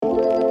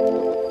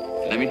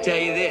me tell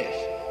you this.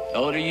 The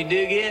older you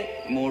do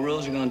get, the more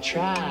rules are gonna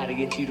try to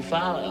get you to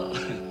follow.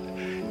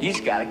 You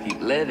just gotta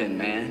keep living,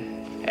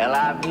 man.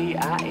 LIBIN.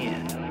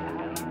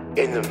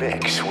 In the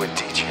mix with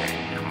DJ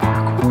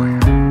Mark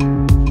Warrior.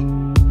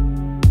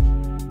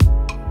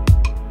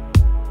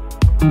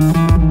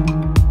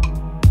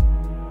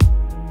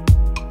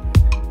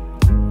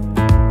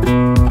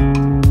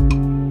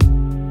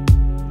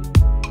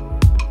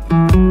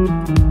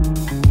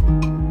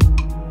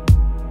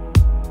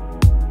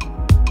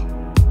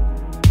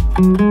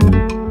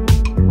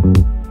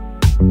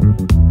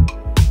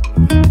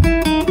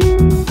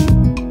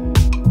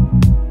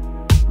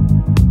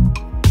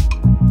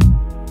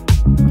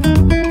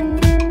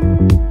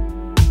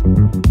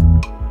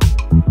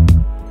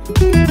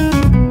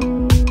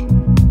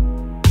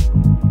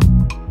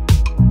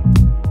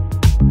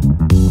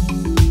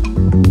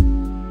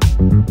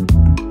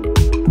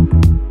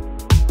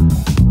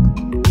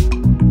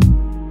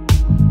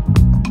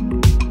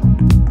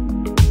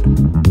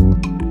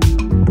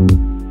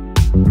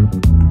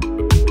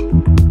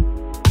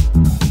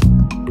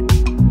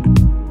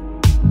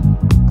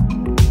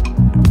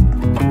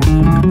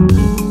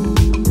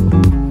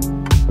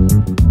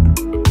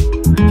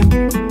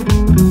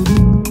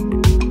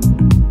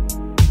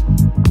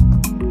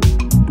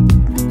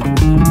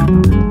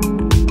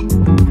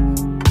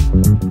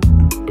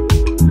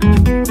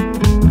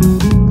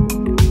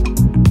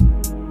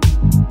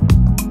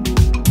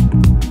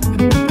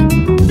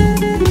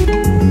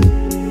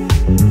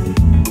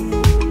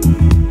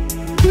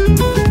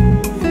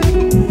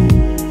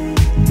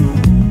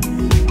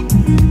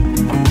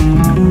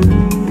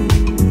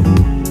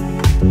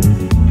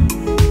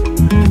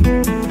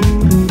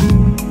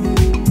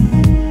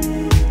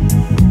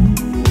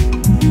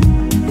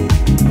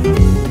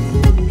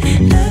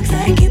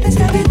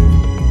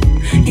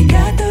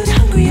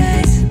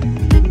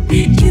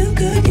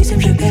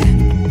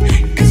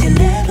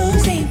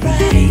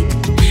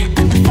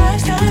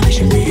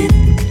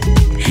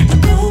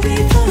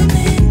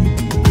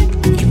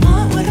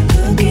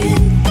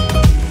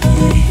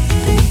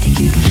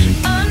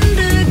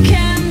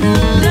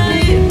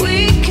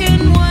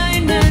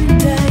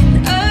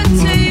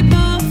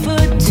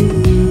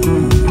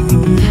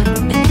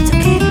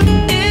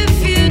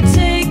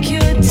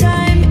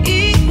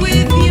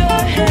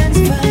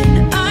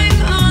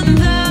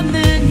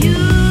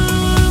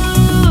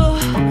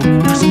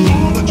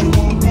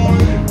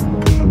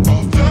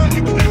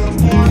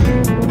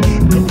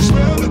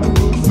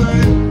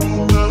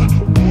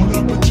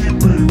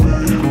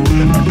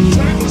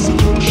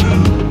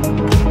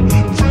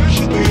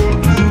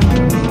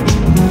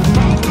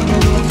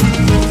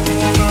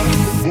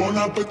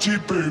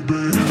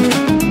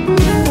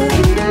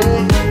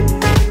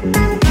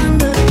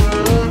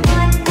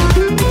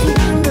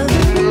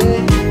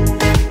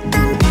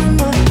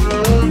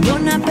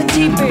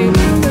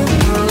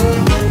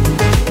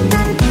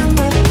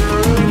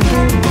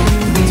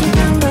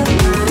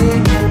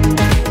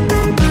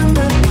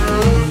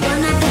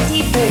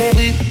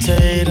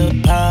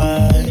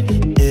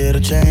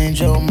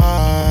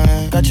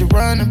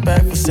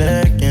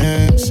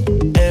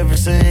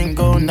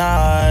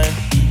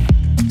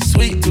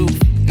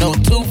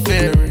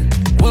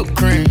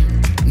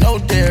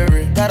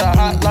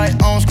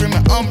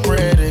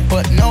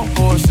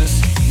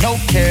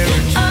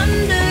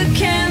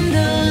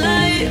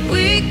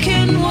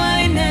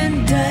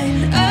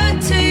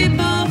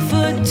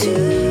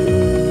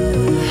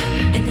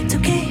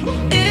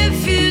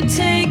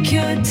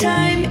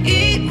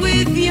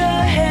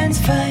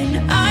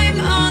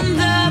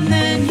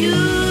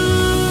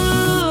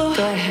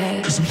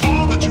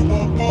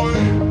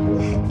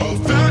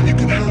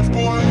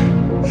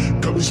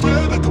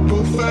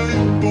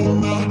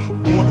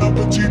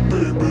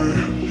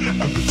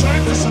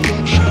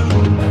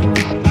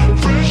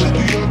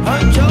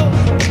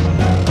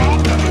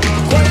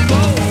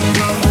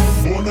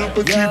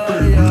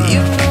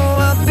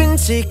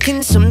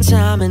 Taking some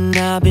time and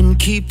I've been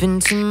keeping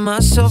to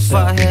myself.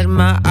 I had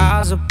my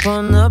eyes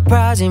upon the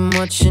prize, ain't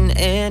watching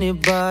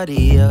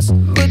anybody else.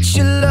 But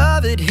your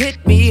love, it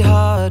hit me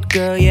hard,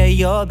 girl. Yeah,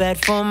 you're bad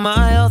for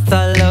my health.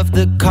 I love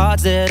the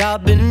cards that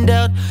I've been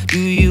dealt. Do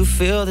you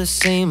feel the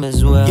same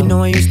as well? You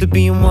know I used to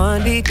be in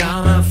one deep,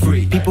 now I'm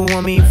free. People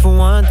want me for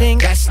one thing,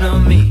 that's not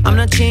me. I'm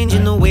not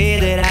changing the way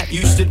that I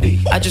used to be.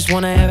 I just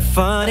wanna have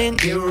fun and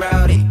get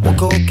rowdy. One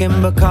Coke and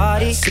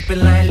Bacardi,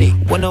 sipping lightly.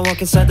 When I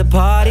walk inside the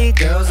party,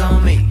 girls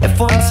on me.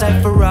 F1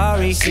 inside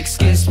Ferrari, 6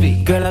 kiss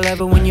me. Girl, I love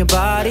it when your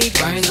body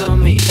grinds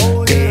on me.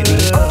 Baby,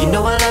 you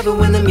know I love it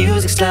when the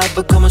music's loud,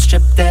 but come on,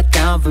 strip that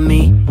down for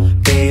me,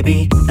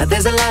 baby. Now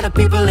there's a lot of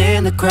people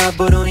in the crowd,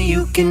 but only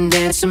you can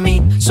dance to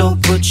me. So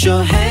put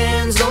your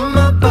hands on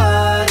my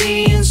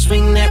body and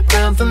swing that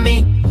crown for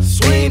me,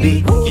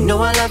 baby. You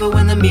know I love it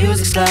when the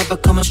music's loud,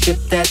 but come on, strip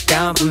that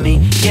down for me.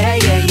 Yeah,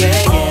 yeah,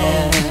 yeah,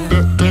 yeah.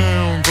 That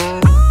down,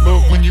 girl.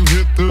 Love when you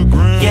hit the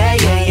ground. Yeah,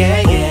 yeah,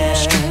 yeah, yeah.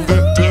 Strip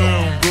that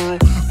down,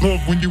 girl.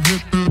 Love when you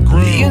hit the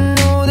ground. You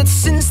know that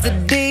since the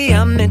day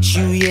I met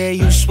you, yeah,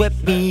 you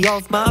swept me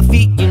off my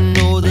feet. You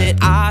know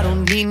that I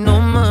don't need no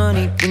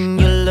money when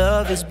your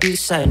love is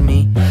beside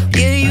me.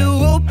 Yeah, you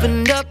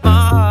opened up my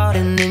heart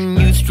and then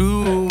you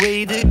threw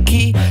away the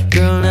key.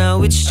 Girl,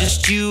 now it's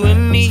just you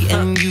and me,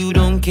 and you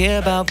don't care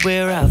about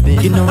where I've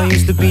been. You know I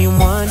used to be in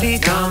one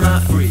deep, now I'm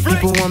not free.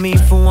 People want me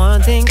for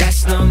one thing,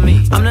 that's not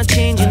me. I'm not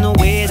changing the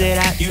way that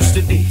I used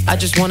to be. I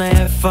just wanna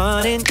have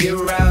fun and get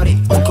rowdy.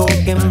 On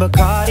coke and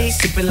Bacardi,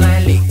 sipping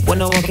lightly.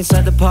 When I walk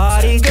inside the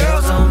party,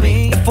 girls on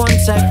me.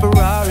 F1 type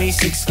Ferrari,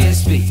 6 gear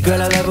speed.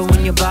 Girl, I love it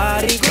when your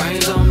body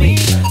grinds on me,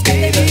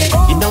 baby.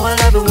 You know I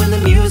love it when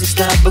the music's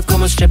loud, but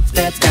come on, strip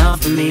that down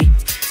for me,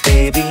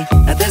 baby.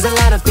 Now there's a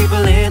lot of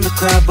people in the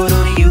crowd, but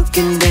only you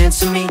can dance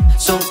to me.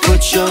 So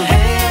put your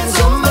hands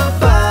on my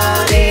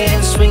body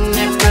and swing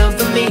that round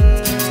for me,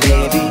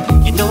 baby.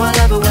 You know I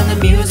love it when the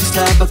music's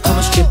loud, but come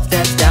on, strip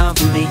that down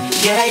for me.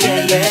 Yeah,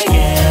 yeah, yeah,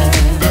 yeah.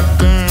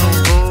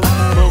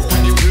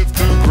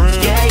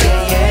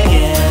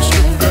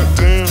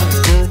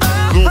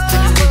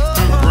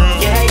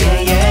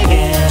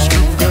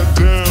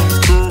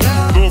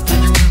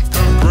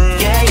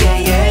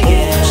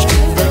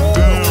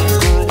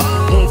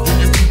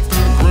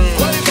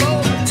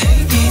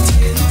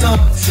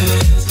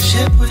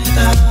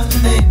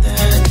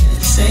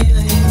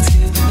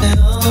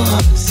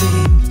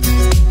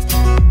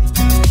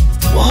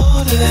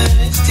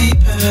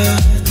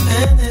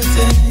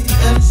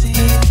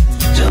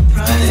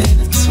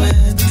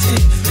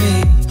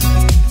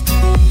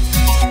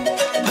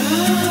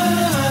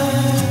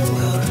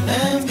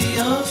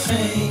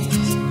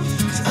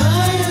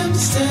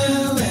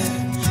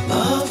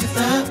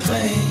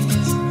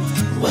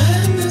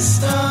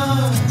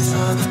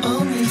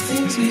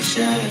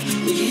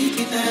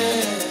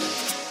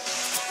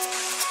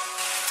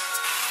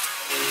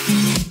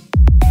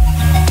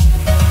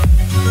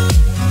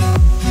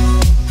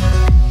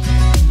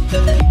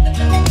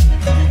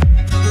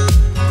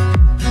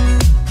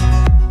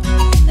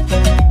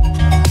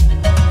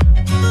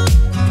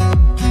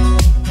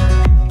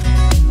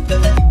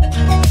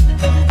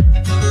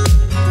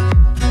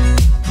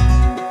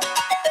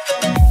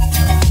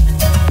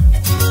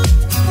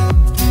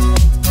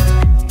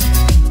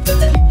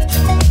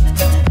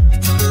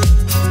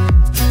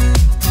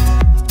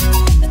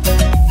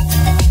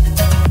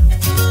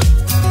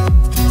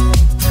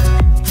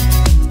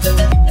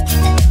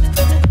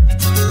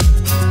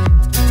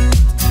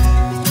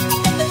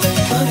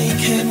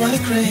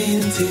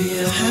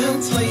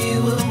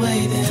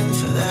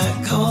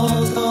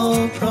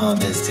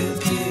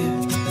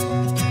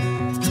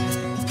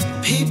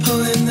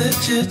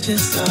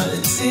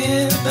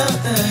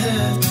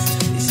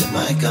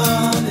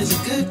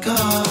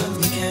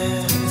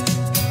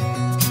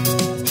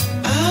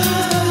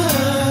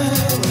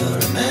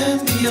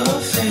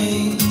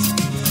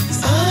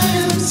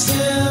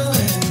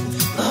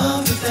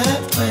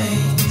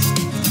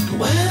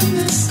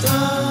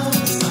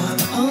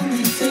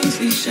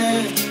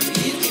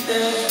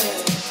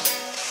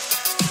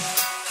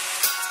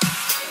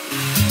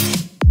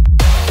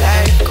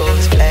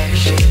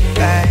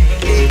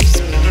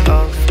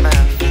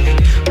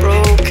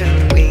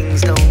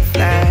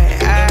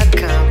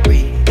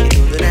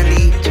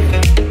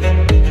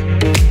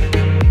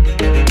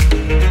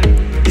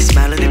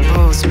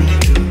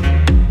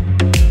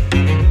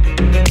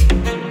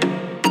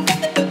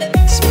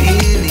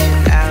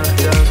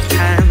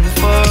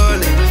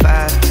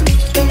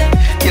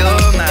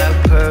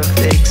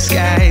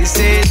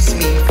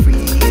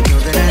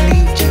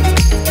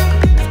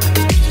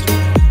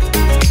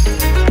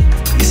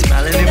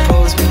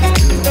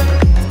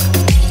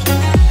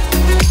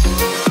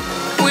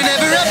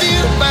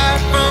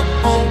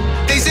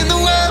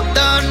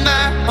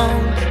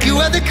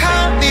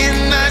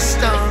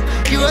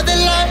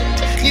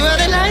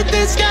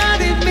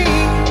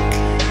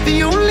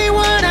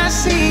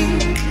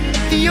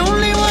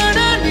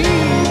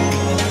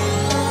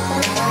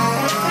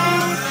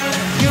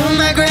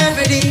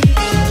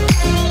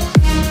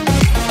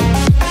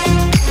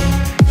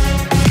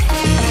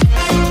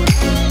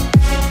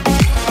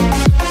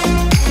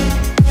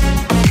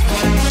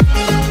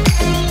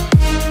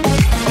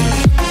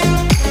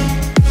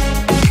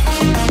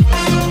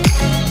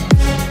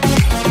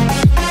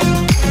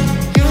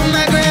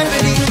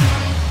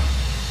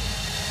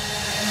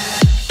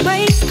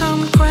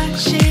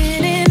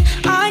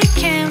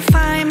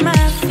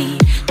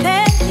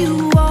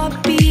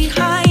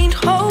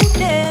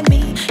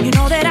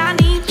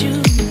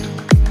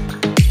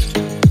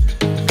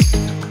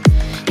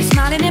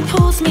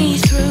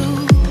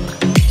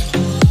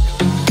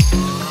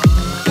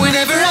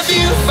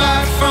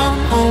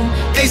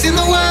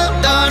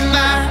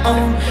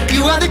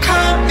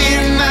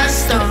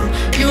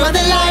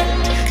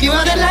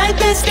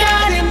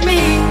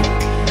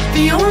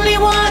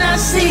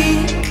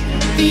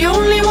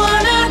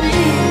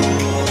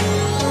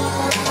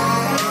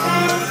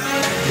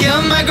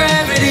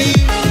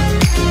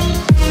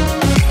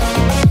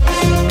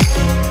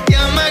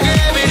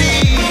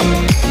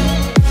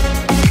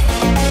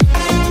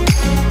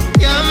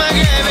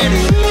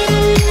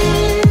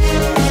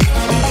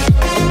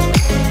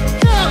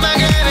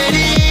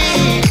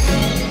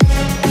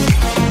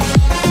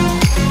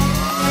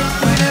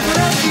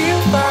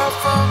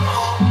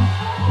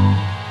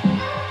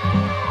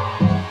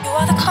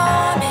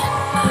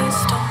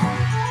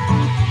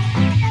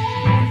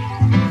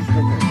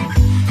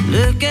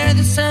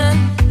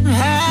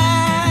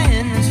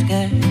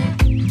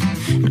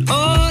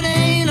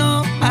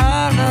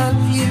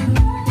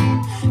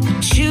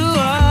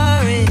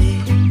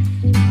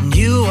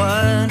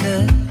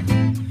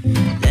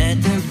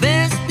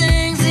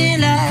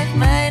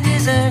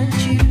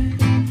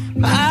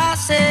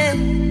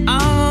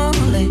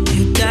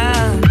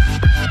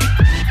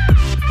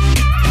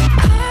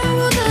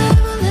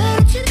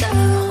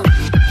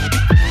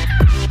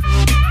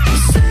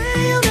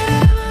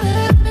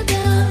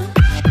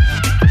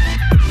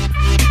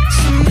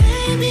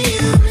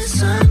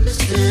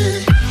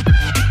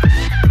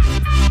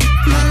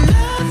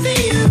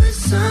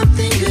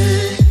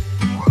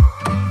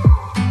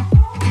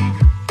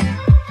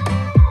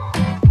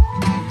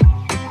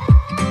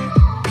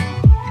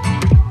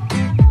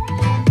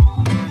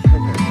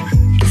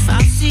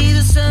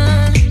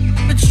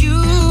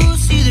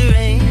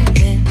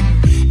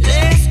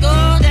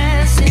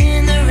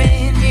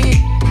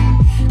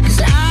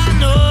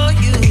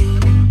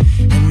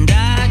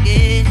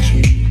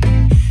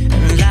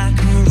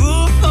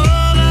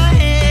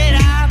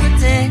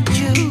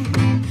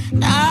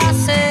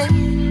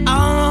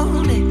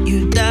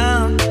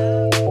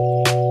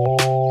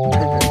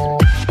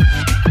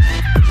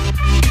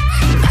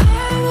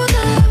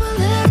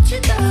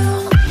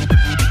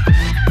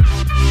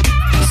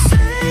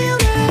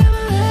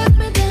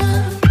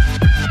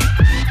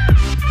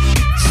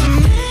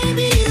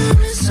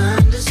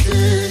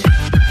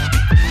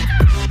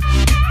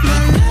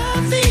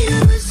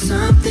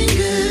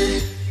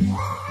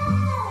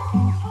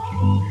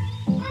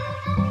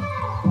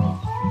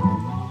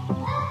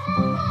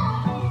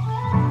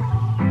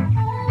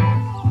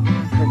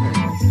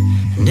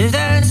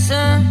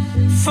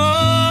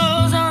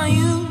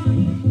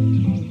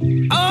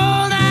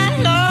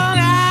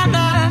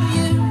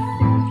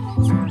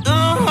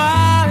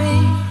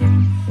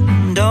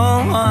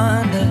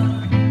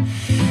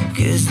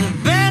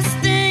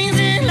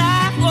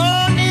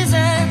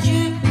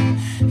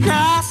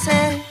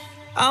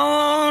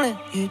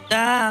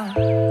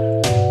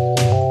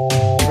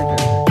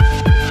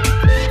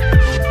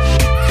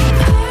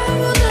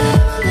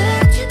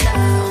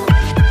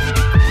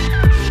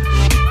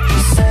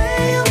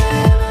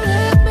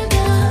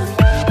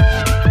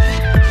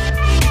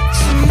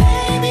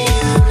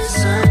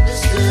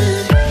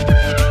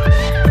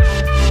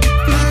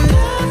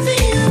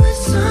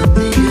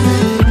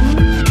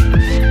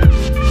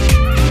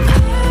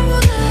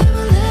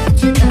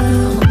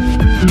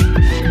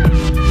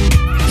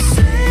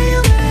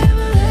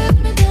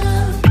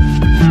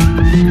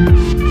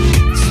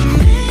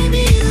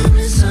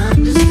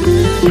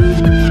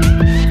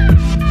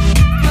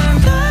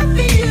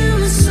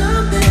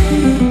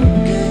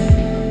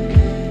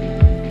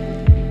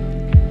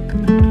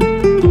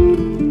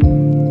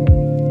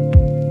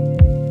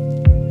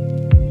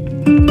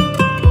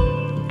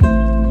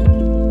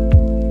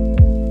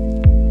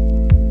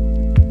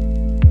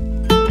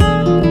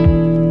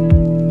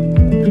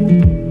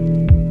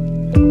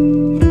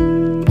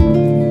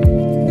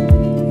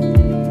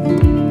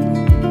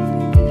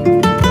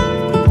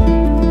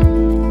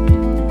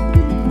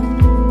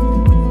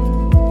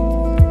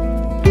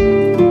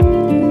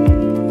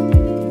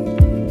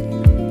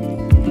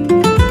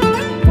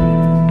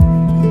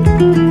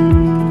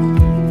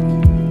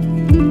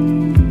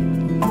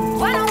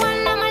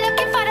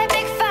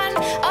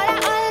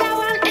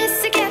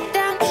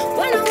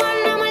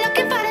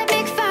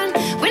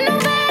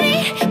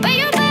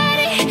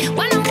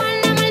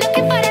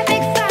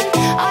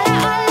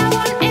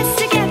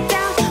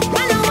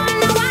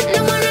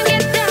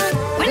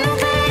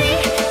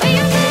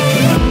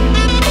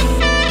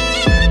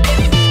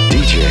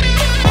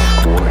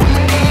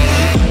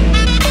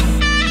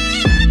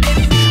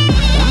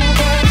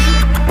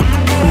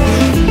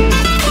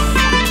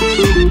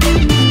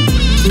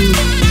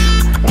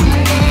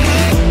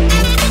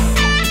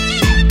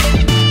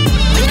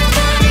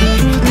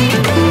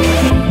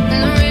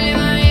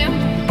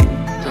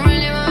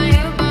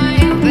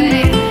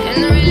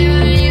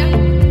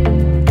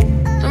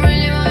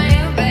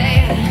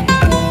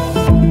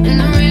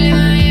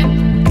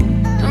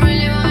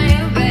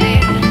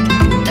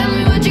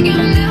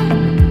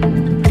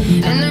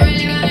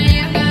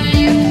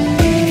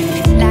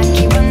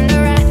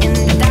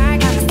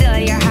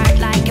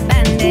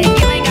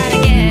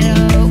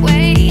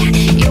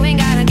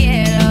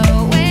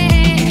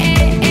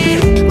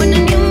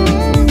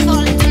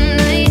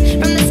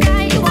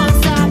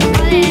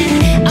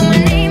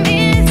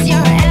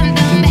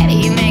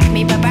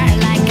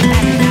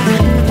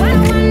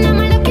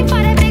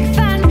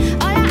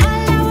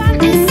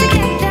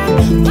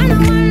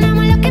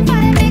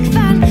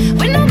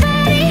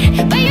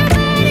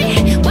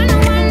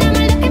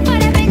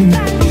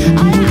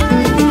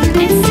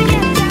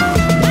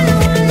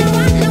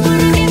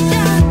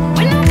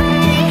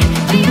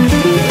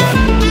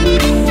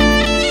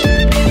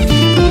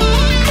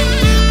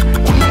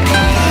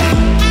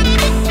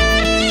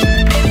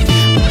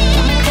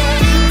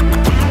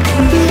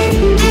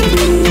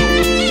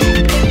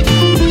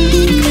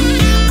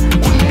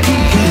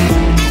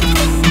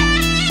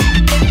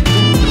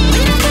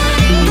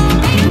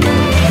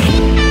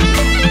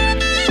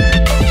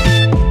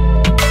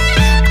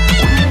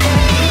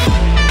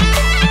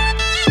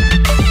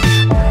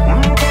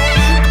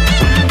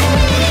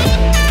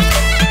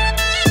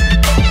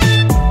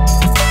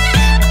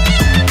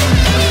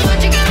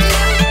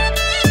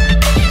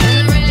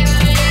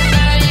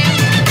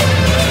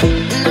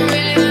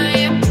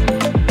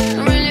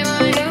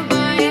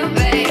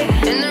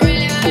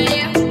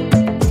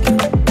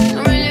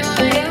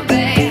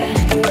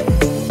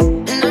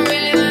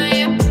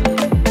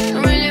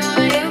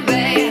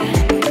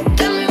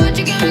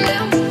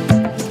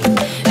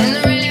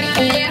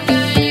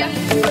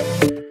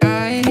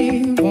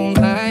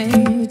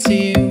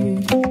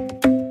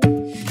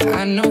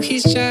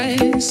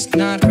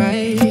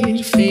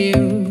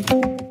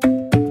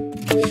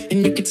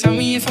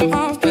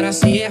 I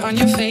see it on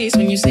your face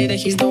when you say that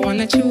he's the one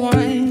that you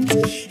want.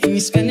 And you're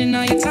spending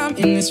all your time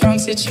in this wrong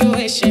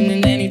situation,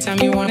 and anytime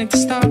you want it to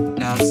stop.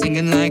 Now I'm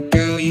singing like,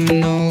 girl, you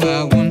know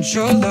I want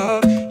your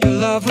love. Your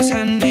love was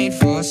handmade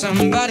for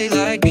somebody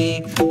like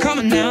me. Come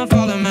on now,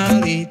 follow my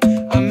lead.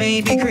 I may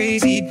be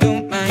crazy,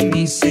 don't mind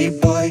me. Say,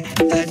 boy,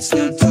 let's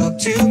not talk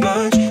too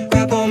much.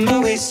 Grab on my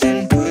waist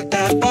and put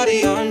that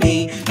body on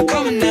me.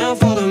 Come on now,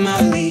 follow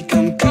my lead.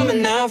 Come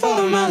on now,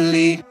 follow my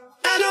lead.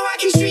 I know I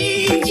can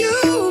treat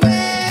you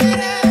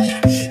better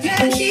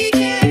than he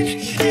can,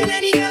 and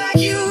any girl like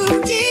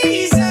you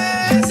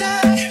deserves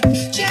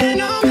a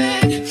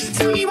gentleman.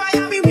 Tell me why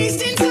I'll be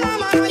wasting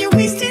time. I know you're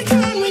wasting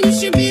time when you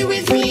should be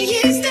with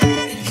me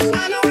instead.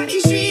 I know I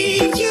can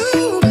treat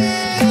you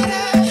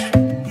better.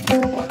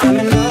 I'm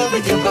in love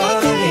with your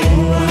body.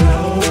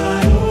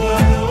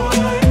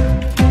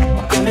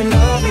 I'm in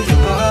love with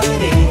your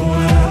body.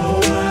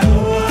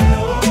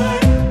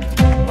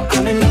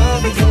 I'm in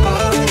love with your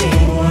body.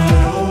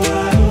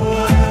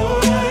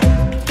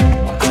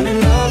 I'm in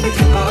love with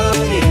your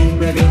body.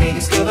 Every day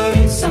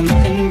discovering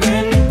something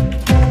brand new.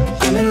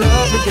 I'm in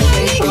love with the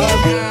shape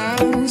of you.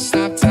 I'll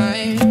stop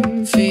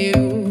time for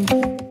you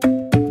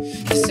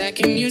the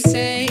second you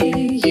say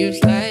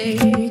you'd like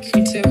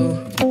me to.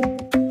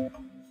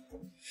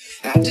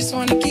 I just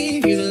wanna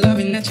give you the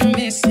loving that you're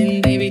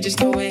missing, baby. Just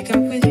to wake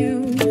up with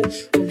you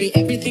will be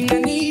everything I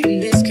need,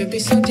 and this could be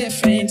so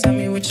different. Tell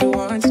me what you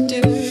want to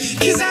do,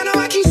 'cause I know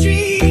I can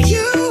treat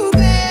you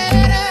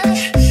better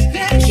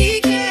than he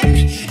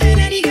can, and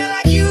any girl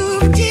like you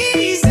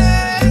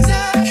deserves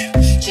a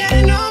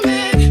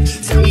gentleman.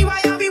 Tell me why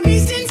I'll be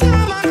wasting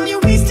time. I know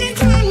you're wasting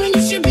time when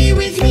you should be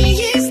with me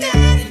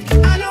instead.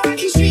 I know I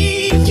can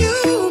treat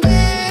you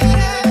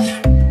better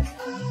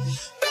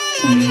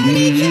than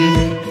he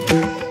can.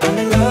 I'm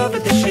in love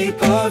with the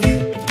shape of you.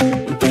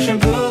 We push and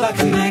pull like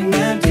a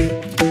magnet do.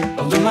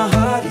 Although my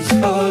heart is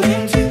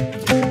falling too.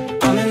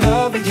 I'm in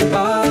love with your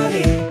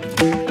body.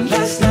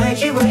 Last night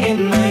you were in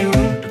my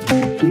room.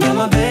 Now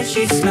my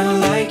bedsheets smell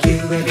like you.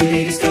 Every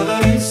day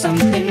discovering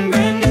something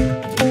brand new.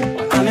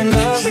 I'm in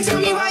love with Tell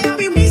your me why body. I'll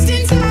be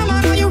wasting time.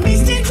 I know you're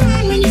wasting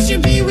time when you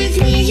should be with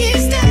me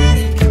instead.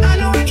 I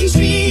know I can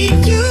treat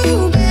you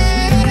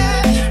better.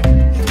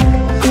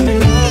 I'm in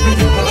love with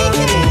your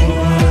body.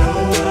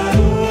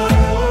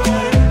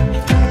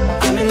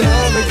 I'm in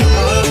love with your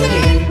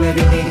body.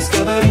 Every day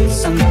discovering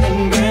something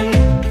brand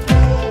new.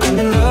 I'm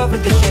in love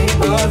with the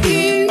shape of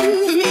you.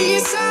 Give me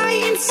a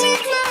sign,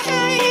 take my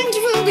hand,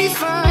 we'll be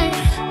fine.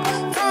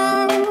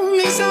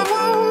 Promise I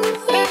won't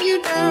let you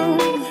down.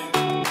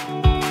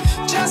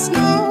 Just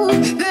know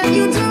that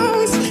you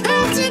don't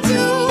have to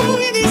do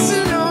this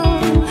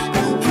alone.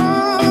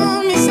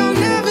 Promise I'll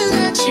never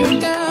let you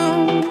down.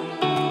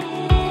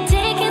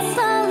 Take it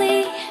slowly,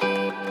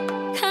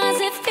 'cause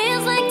it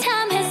feels like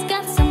time has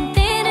got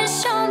something to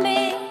show me.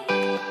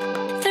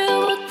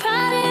 Through a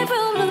crowded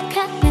room, look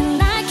at me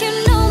like you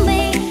know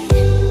me.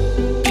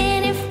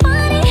 Ain't it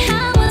funny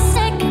how a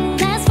second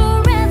lasts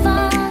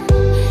forever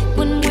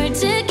when we're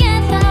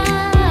together?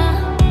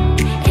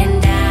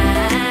 And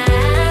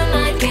I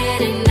might get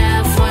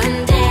enough one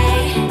day.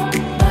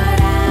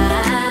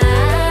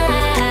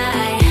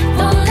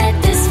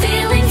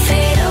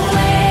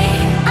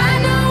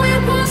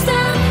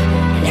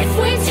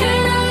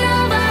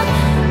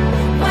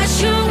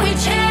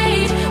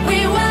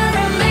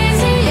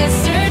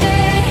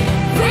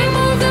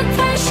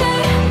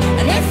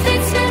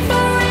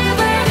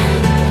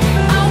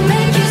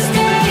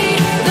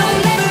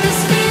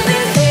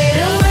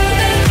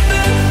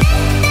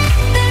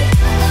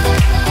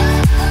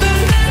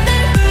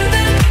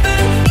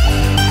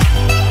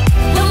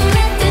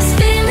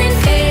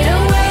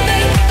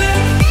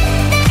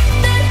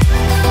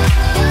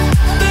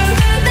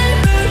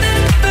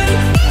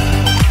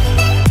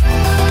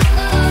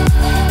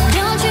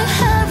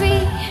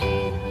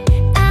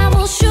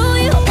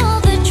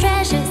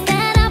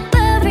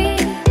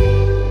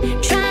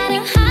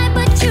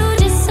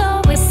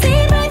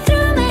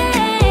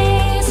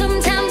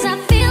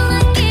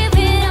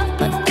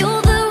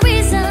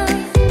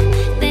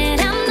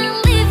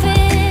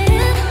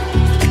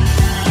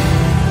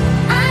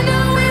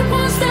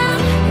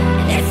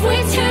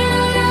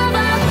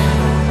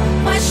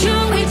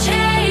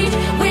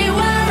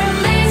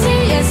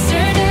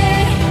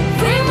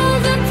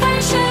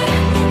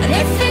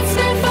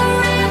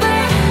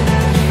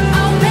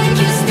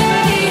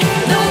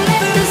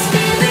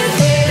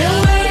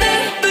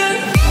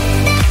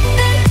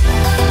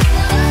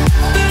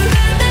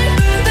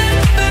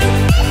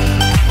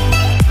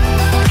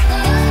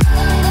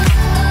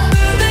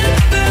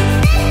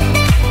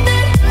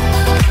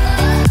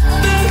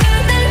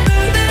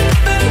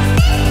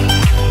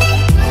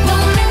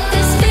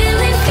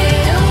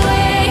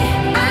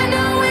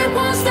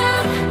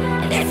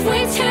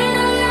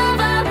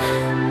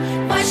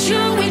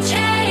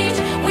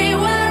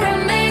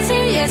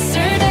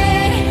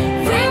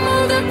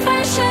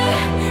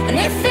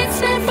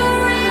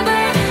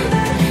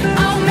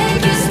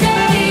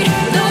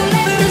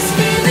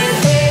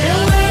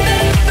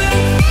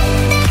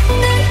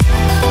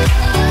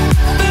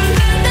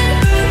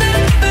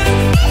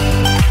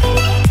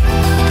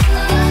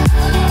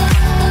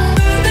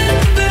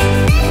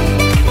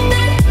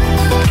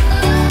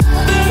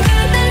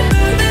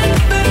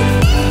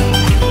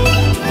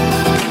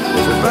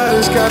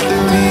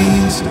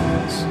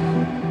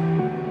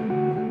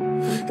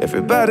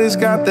 Everybody's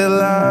got their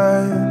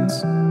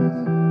lines.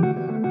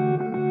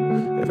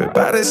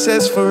 Everybody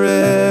says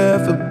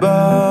forever,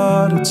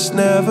 but it's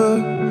never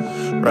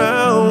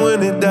round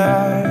when it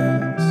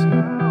dies.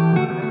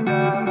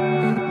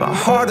 My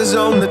heart is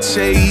on the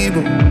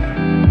table.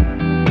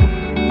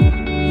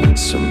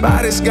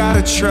 Somebody's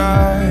gotta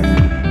try.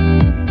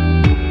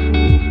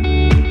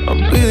 I'm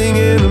breathing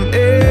in, I'm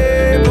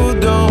able,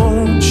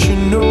 don't you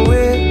know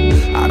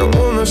it? I don't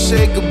wanna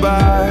say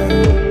goodbye.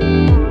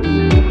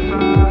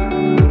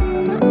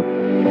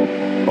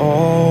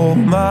 All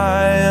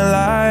my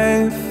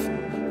life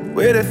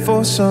waited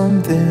for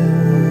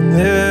something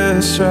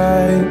that's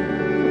right.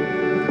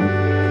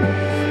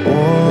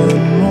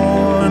 One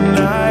more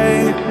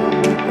night,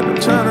 and I'm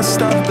trying to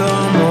stop the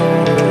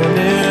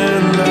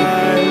morning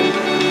light.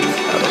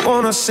 I don't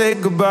wanna say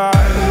goodbye.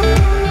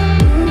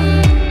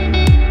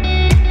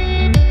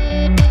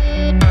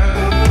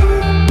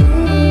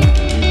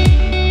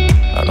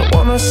 I don't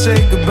wanna say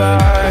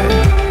goodbye.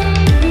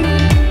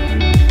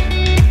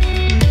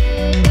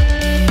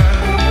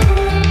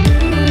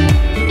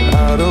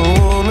 I don't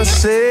wanna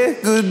say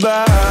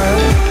goodbye.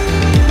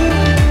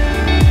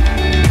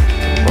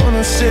 I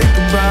wanna say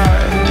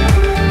goodbye.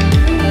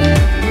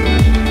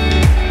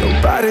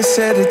 Nobody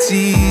said it's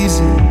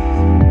easy.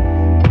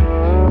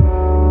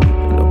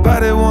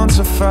 Nobody wants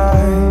a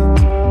fight.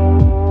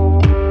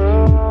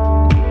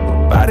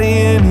 Nobody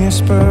in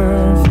here's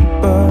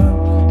perfect, but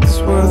it's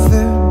worth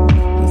it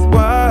with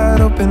wide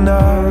open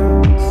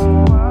eyes.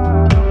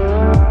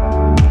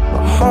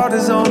 My heart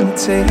is on the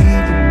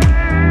table.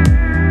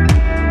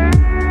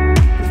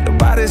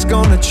 Nobody's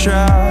gonna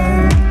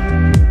try.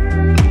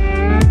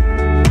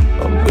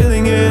 I'm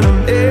willing and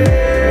I'm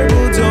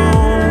able,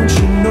 don't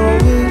you know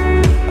it?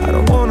 I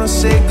don't wanna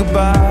say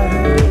goodbye.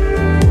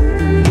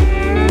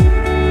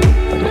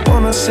 I don't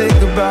wanna say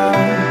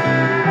goodbye.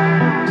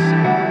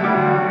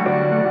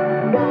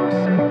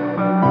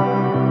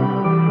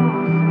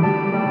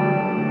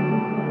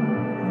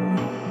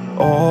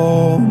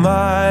 All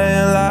my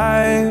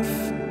life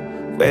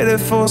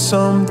waited for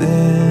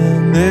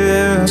something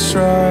that's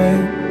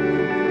right.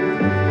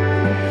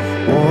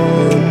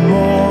 One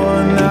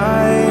more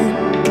night,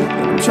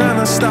 and I'm trying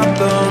to stop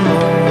the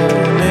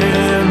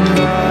morning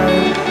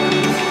light.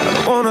 I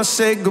don't wanna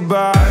say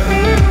goodbye.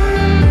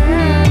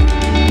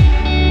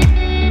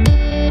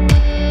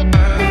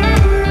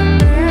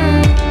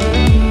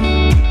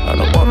 I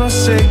don't wanna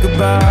say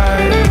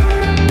goodbye.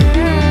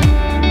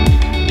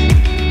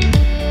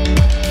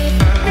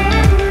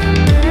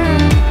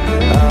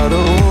 I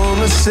don't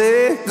wanna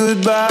say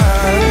goodbye.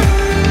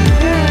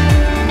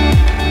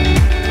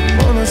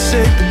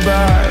 Say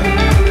goodbye.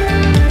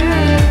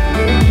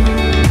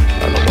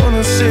 I don't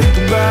wanna say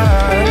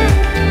goodbye.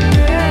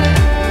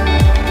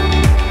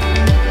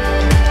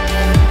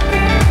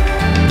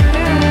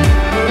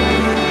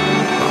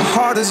 My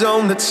heart is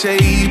on the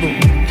table.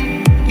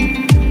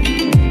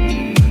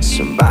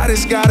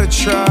 Somebody's gotta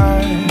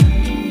try.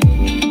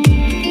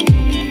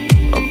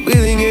 I'm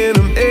willing and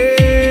I'm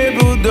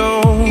able,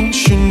 don't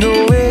you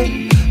know it?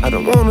 I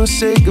don't wanna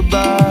say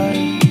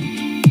goodbye.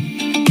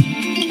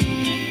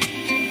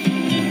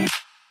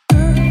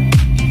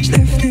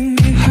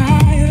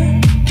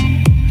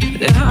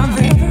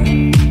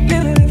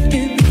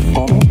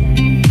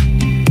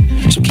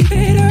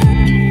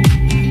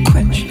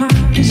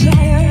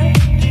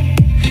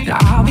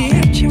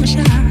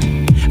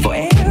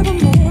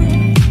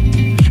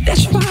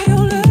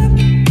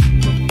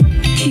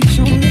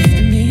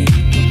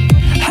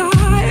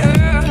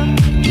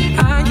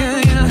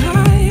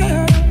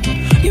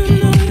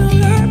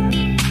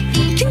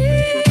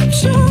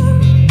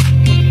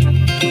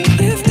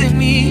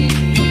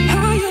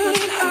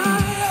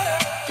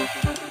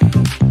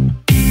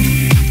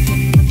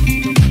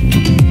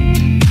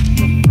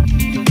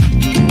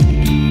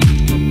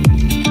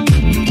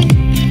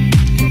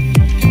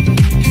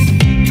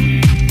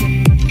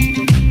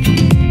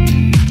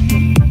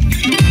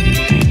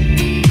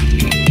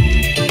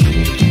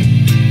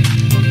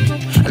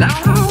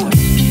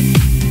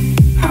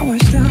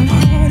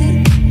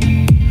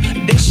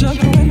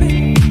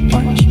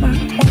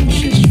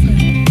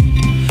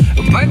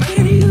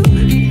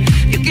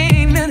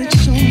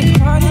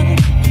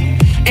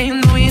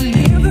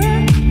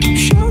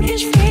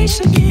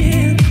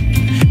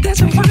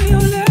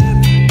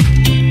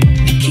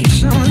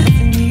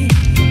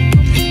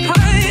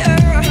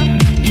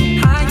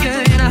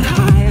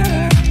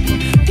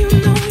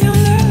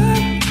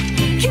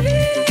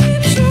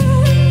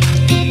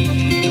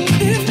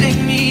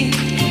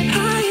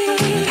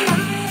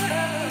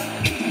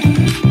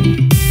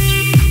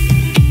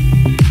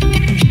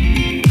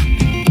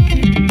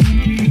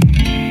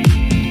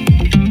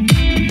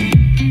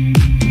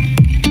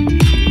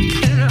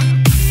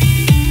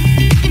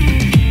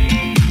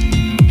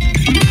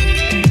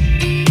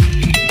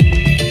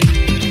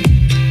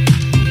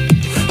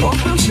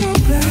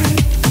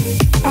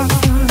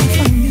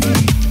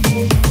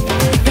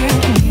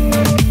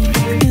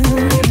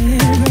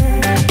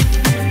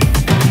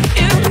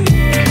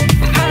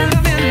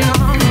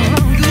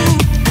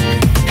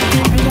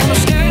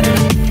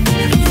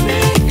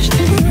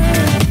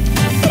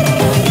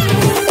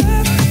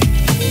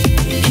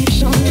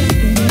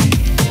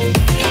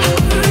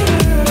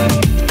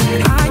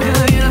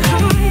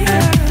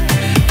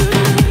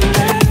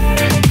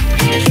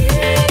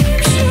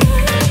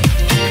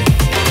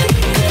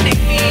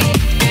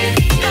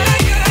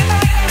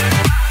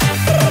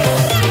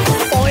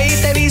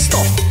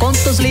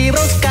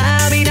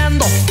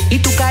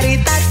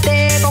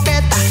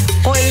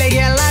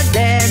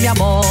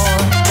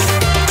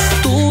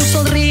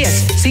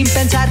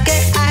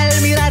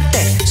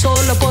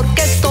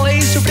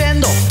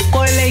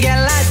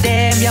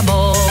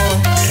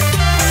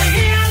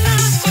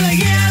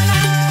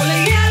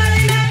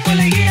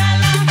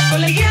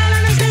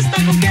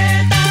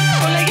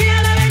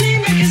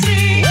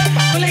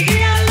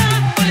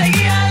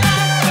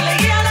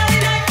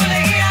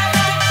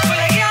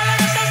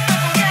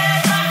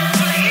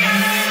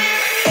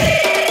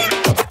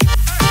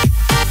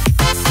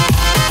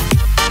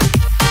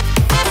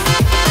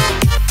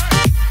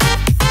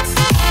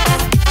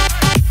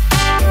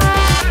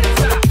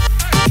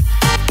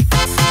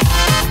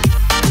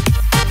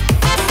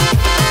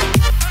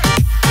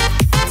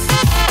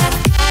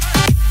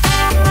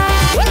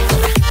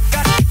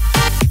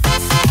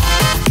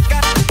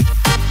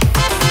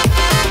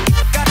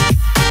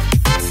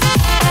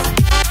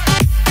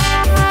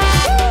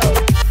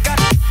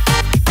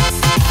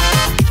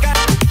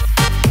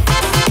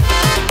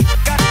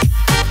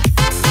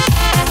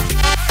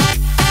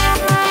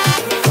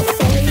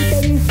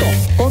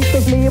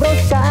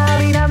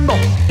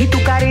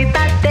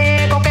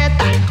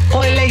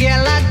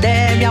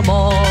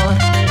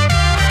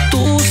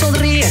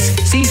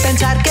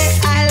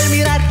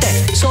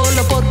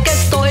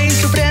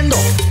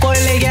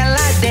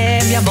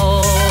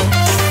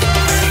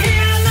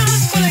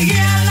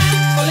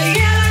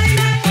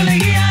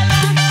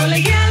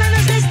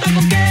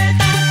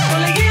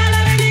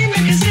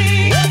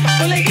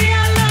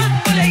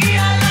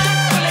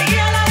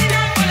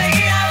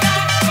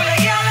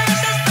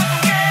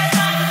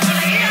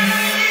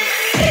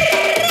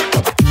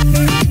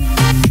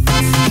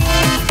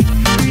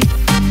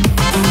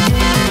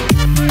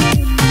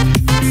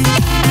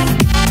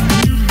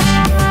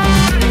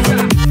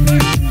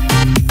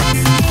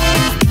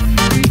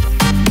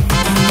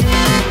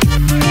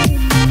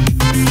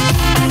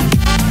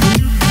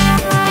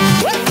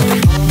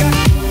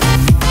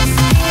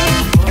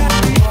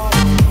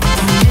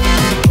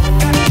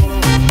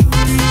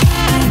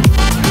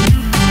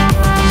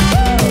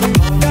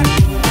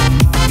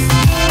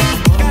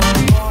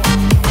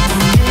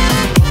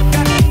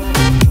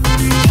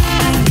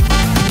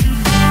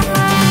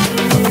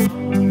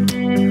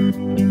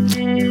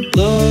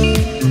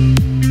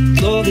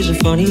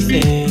 funny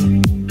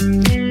thing.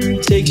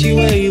 Takes you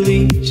where you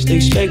least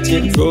expect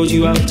it, throws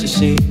you out to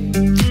sea.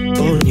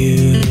 On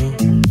you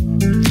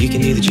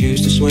can either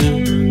choose to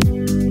swim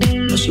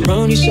or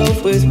surround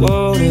yourself with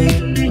water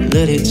and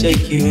let it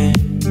take you in.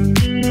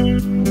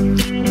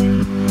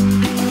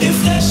 If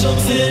there's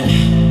something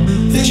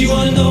that you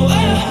wanna know,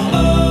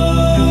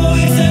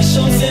 if there's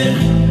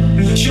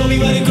something, show me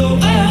where to go,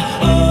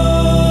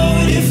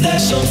 and if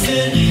there's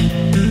something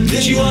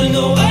that you wanna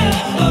know,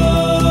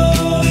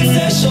 if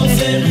there's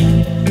something,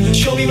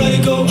 show me where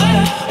to go,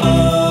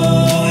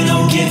 and I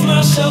will give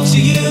myself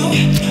to you,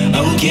 I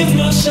will give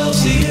myself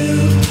to you.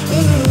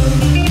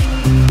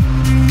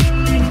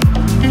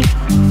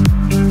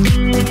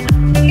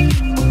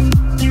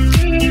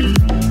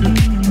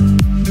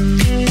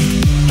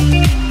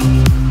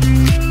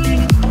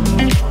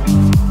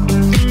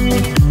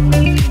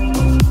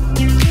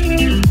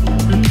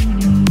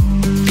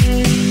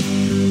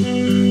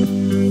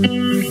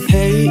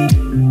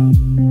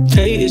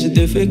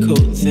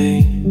 Difficult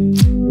thing.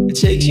 It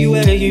takes you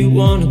where you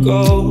wanna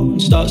go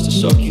and starts to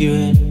suck you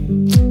in.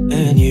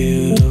 And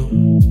you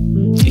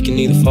can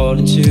either fall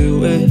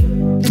into it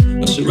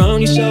or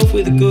surround yourself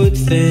with the good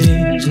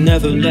things and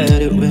never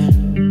let it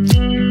win.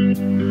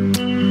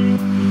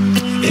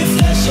 If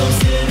there's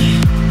something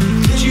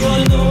that you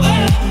wanna know,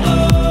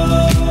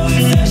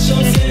 if there's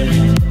something,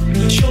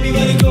 show me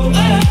where to go,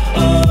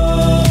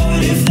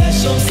 and if there's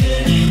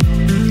something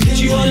that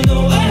you wanna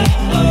know,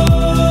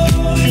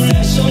 if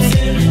there's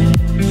something,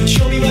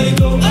 show me where to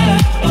go,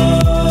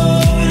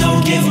 and I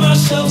will give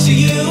myself to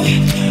you,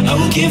 I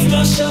will give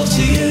myself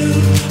to you.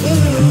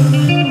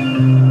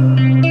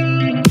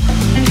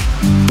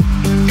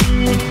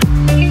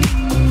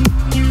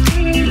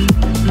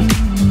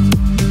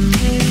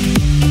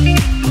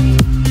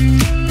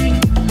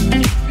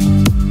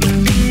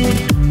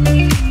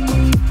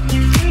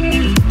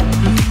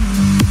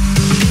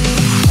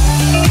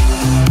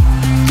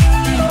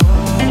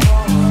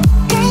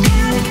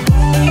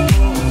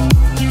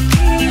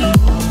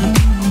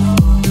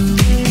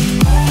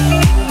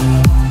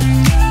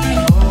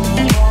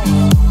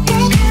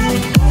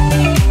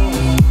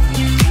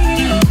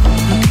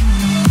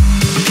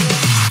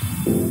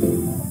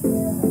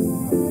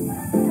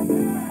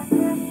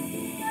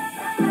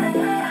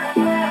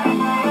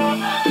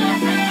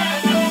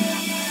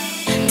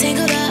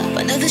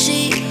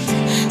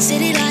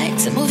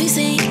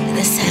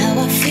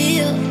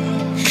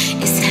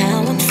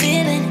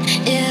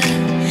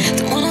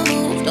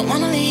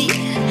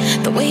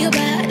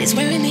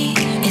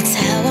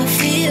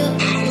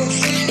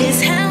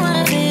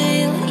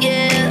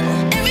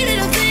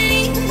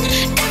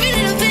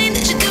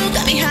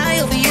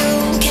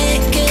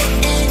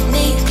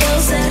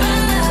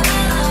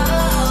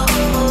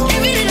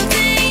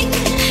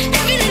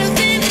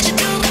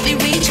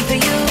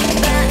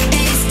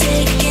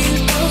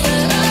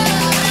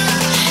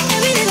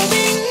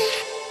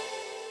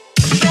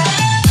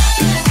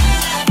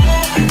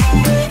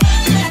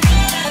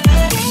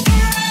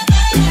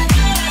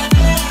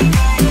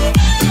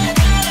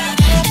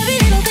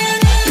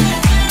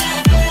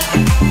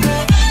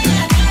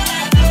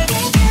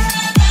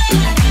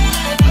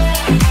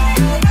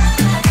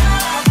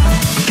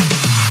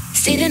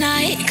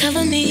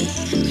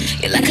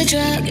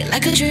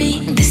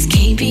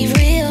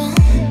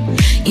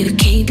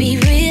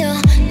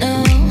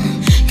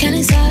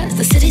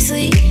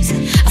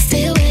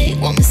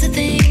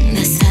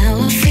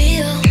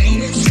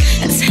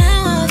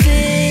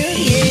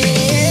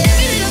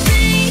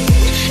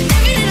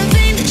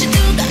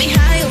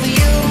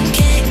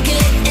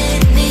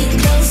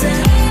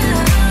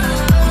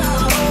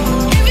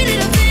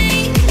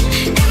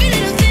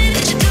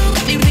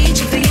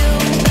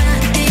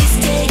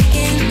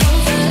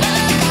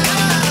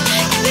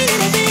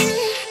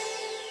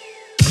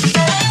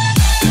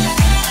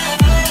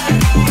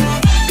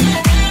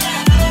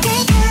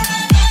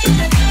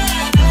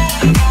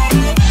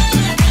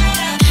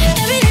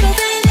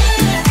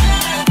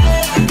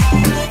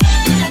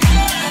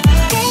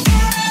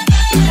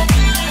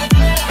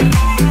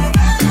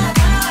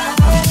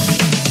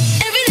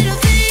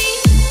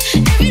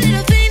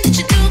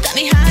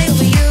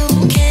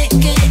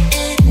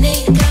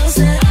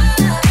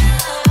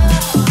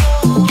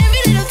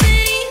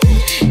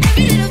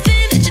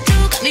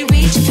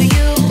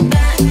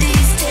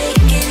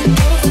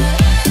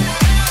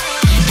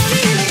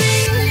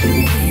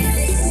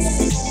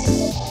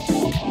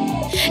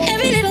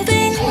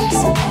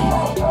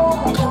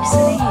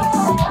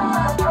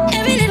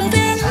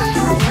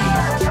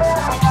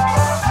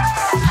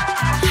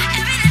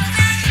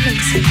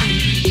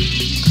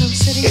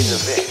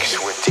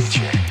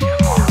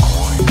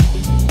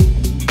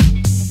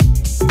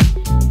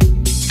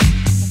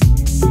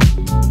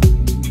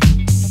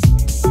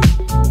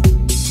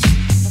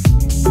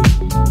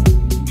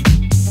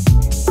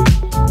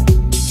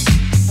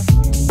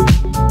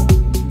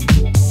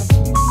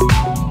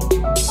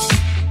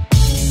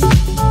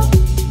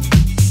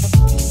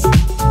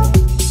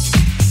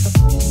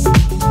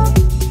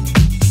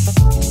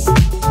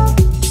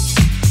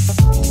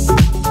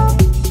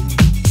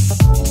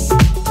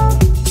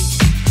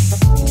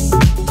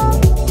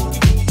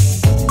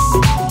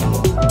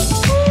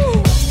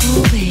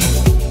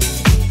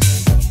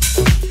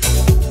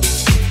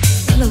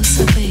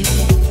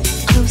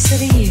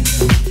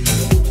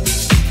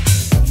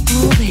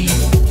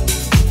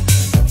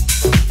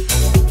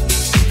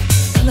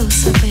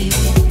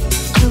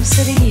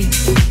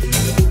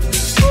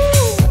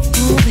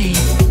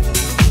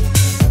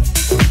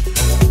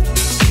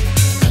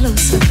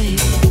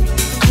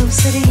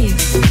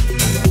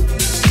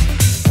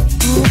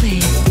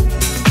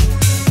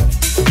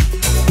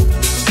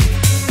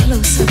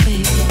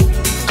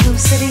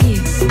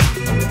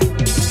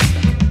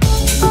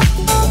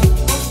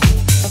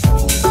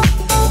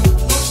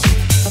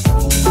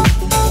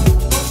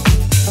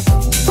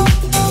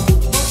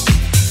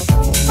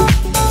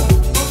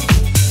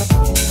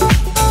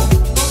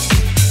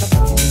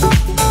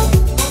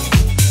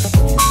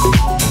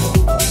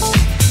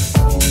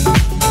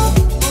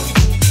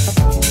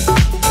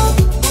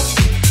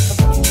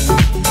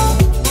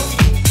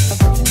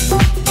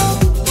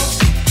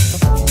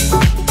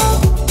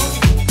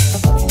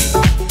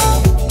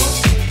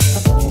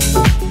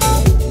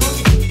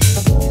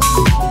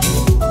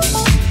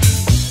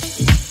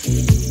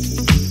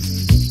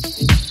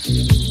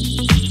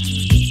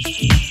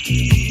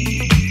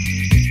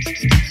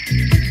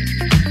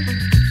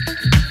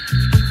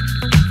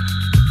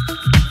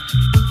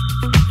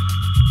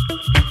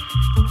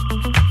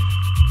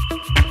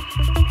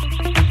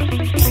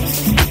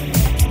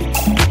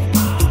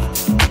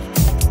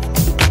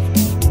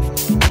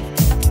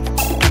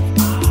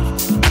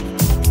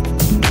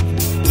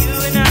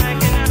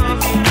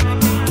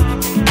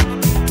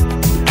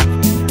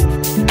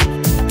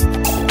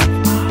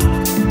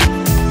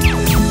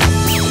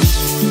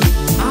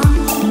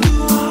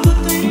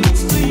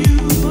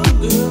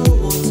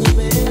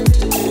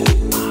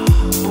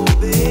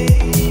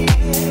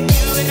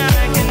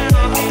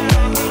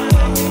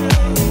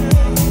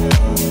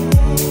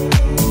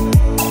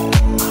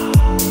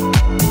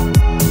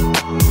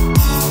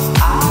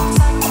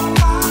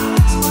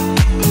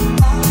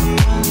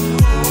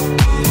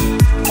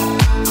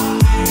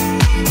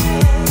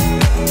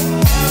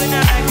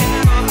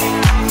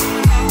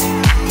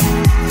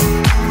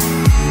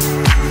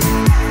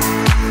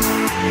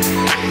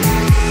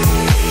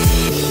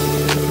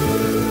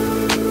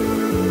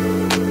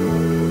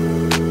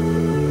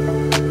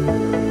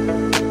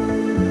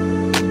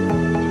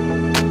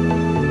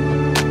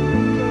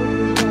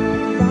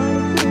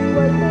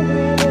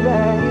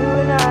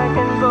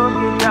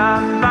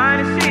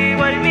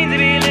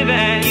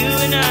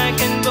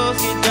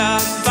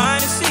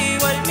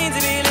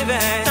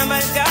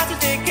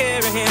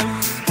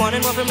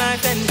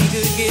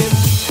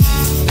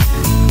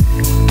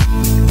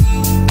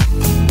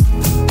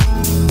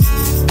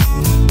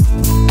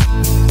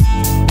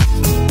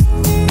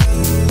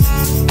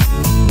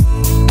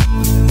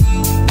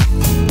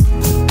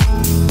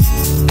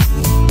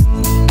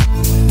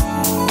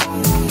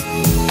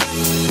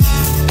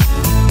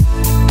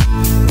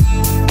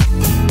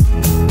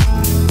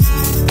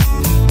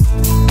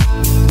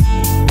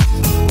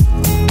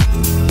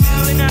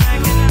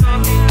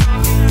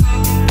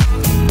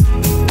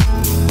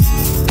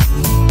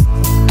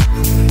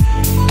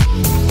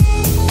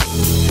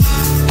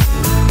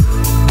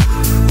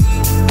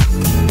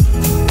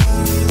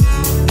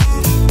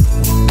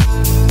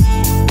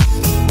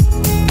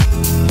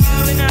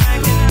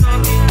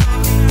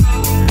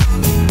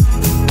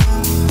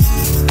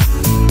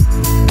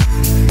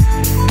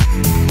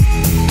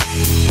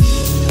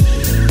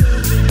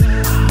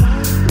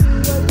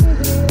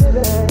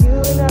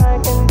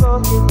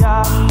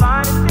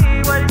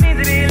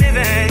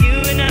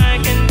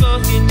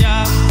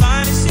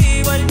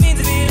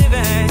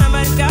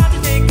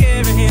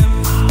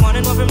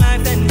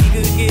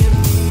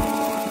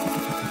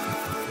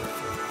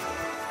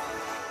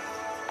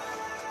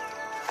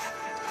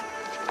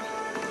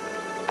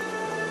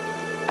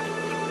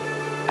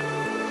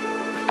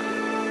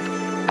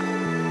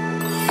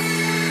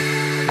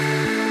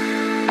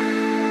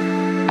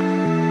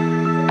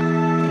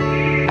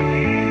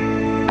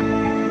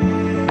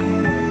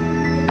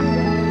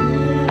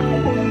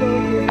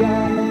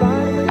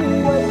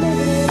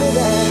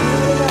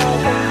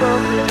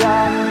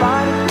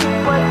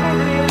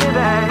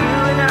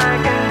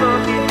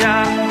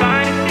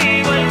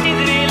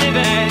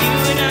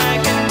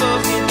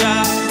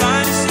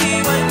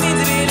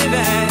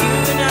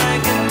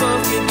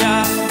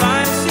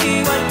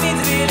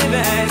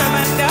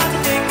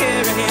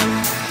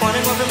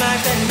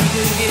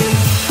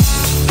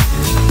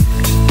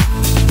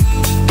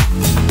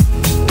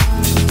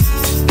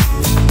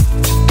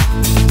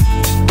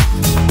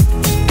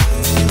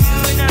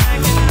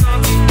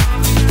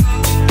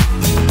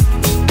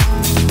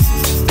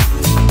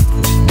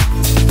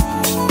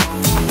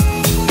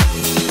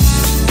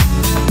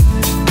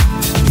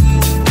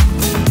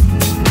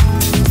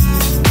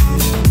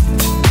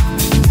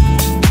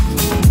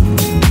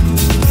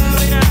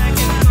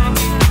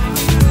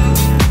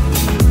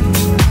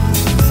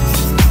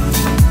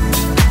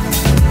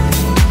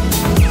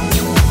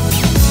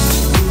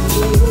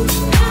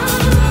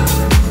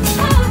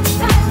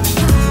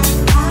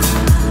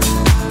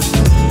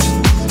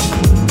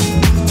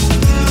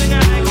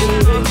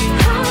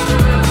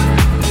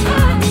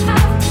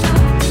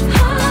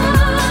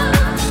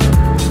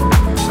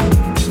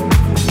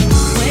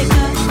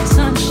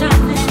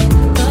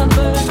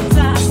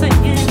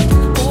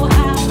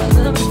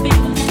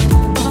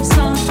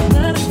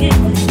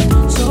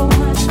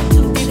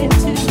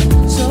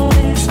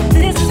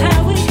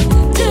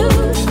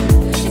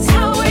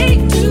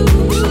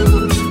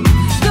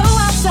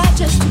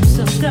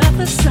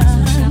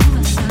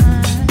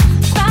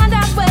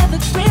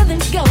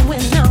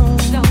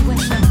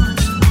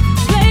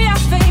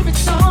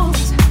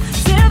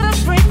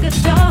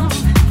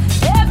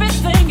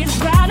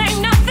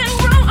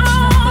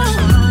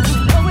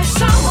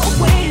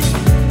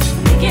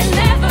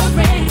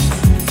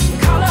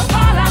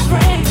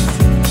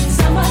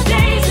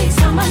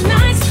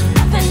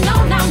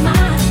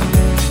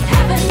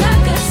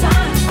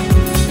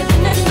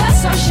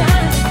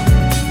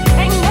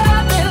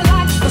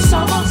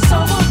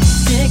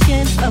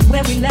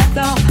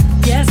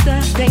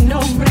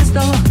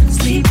 store,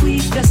 sleep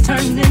week just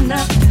turning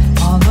up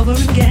all over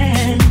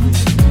again.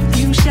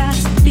 Few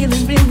shots,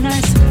 feeling real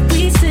nice.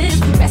 We sip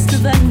the rest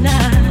of the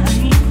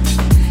night.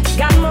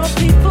 Got more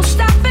people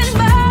stopping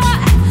by.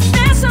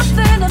 There's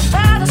something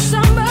about a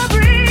summer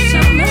breeze.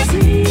 Summer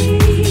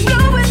breeze.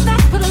 Blowing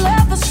up with a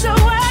love that's so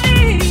at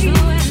ease.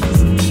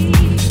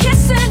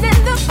 Kissing in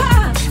the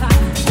park.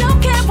 Don't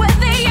care where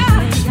they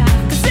are.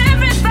 'Cause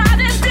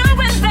everybody's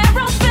doing their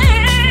own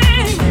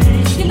thing.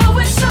 You know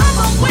it's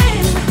summer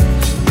when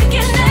we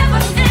can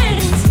never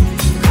end.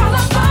 Call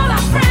up all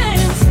our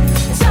friends.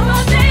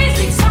 Summer days,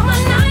 these summer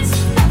nights,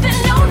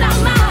 nothing on our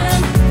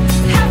mind.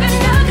 Having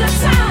a good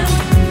time,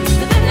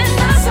 living in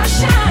the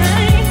sunshine.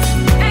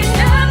 Ain't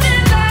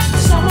nothing like the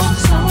summer,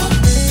 summer.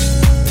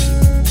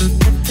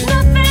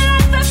 Nothing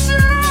like the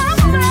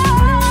summer.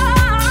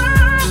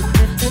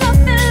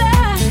 Nothing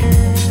like,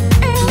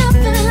 ain't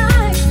nothing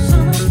like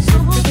summer,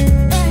 summer.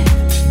 Hey,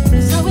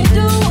 that's how we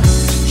do.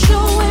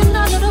 Showing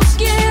our little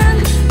skin.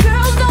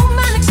 Girls don't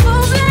mind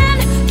exposing.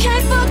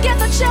 Can't forget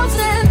the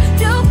chosen.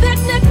 New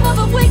picnic for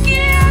the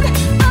weekend.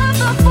 Of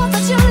the 4th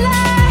of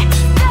July.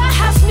 The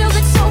house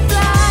music so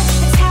fly.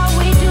 It's how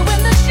we do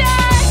in the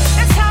shy.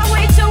 It's how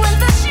we do in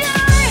the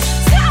shy.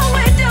 It's how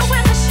we do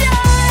in the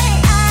shy.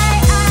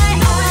 I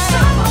know it's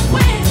summer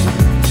when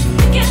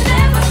we can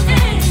never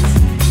end.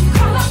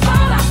 Call up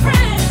all our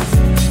friends.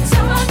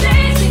 Summer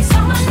days, these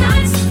summer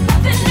nights,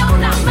 nothing on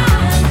our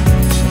mind.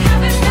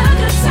 Having a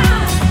good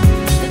time,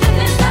 living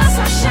in the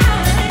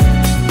sunshine.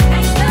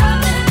 Ain't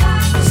nothing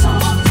like the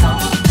summer,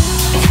 summer.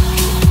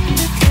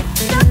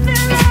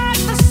 Nothing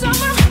like the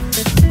summer.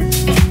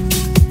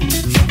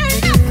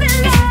 Ain't nothing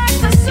like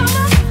the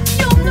summer.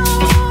 You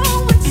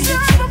know it's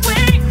summer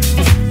when.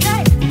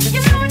 Hey,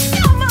 you know it's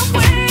summer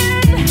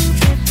when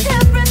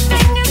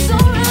everything is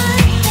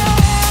alright.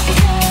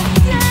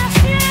 Yeah.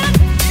 Ain't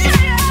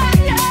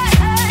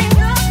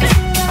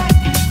nothing like.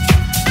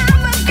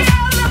 I'm a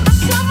girl of the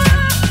summer.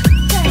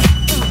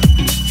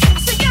 I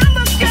say I'm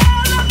a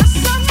girl of the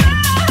summer.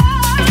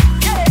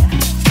 Yeah.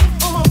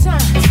 One more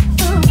time.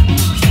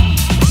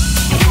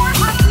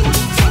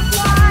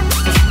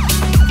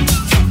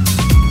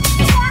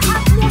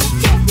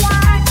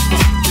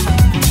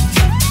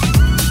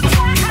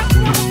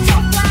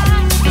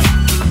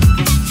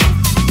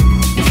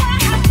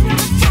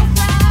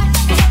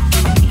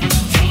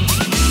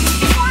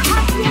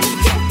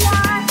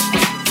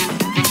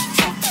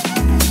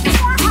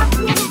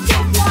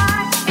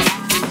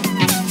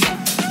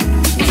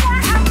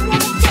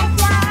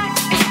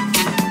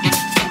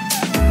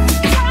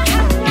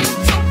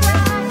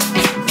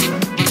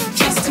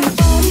 Just an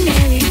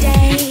ordinary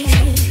day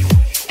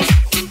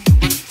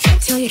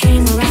till you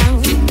came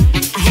around.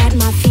 I had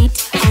my feet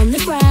on the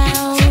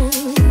ground.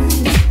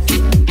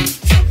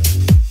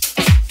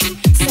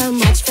 So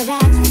much for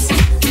that.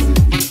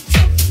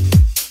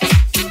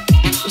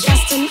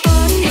 Just an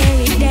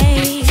ordinary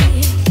day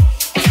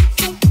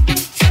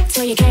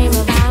till you came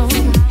around,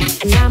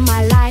 and now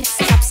my life's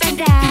upside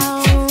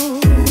down.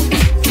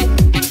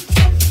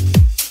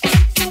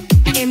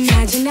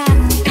 Imagine that.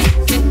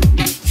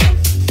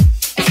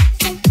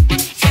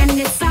 And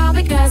it's all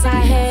because I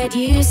heard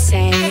you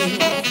say,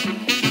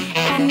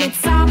 and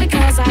it's all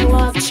because I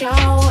walked your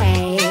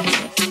way.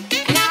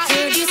 And I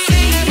heard you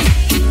say,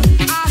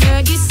 I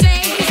heard you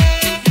say,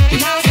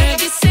 and I heard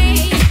you say,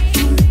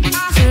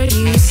 I heard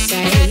you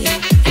say,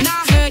 and I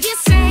heard you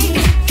say,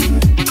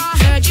 I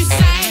heard you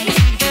say,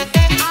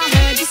 I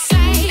heard you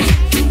say,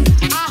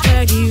 I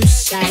heard you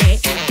say,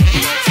 and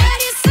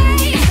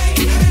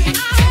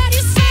I heard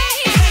you say,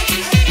 I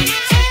heard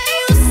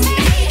you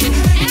say,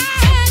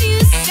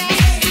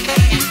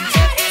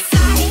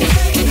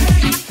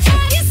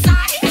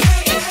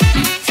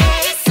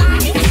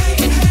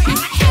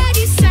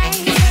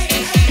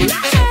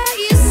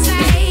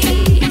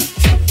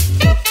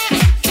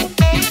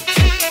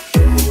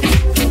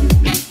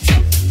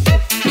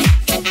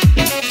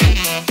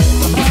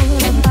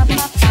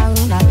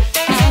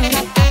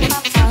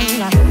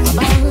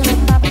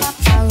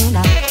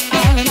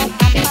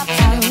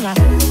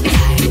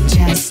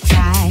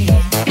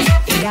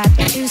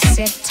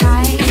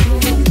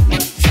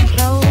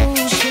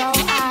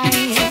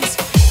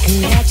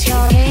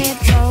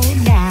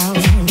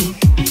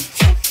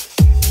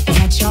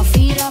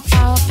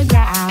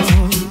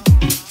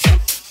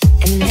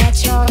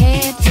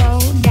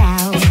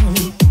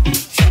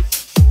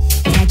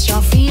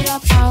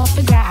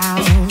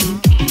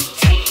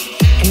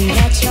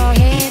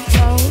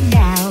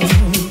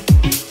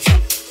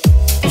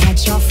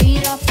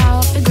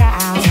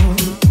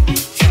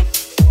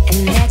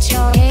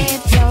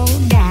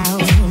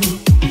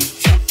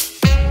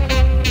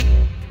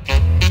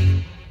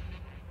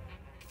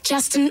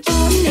 just an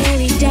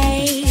ordinary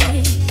day.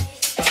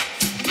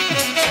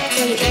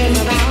 Till you came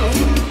around,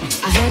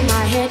 I heard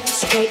my head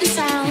straight and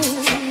sound.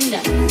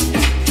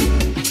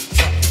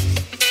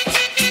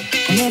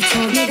 And they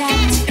told me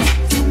that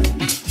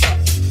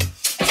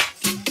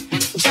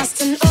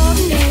just an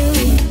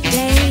ordinary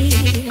day.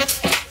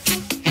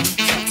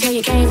 Till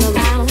you came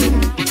around,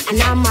 and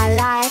now my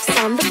life's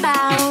on the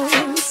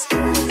bounce.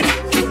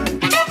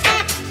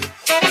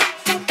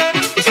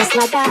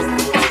 like that.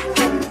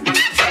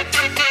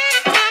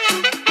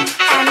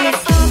 And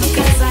it's all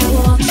because I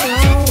walked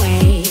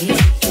away.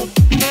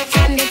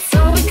 And it's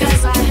all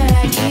because I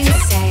heard you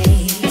say,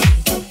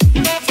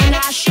 and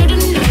I should've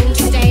known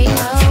to stay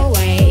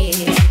away.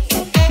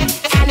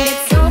 And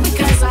it's all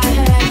because I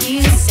heard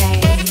you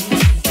say,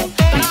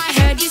 but I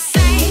heard you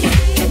say,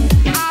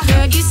 I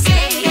heard you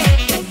say,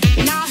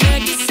 and I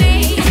heard you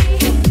say,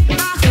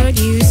 I heard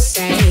you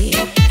say,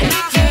 and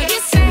I heard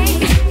you say,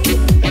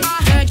 I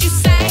heard you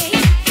say,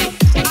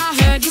 I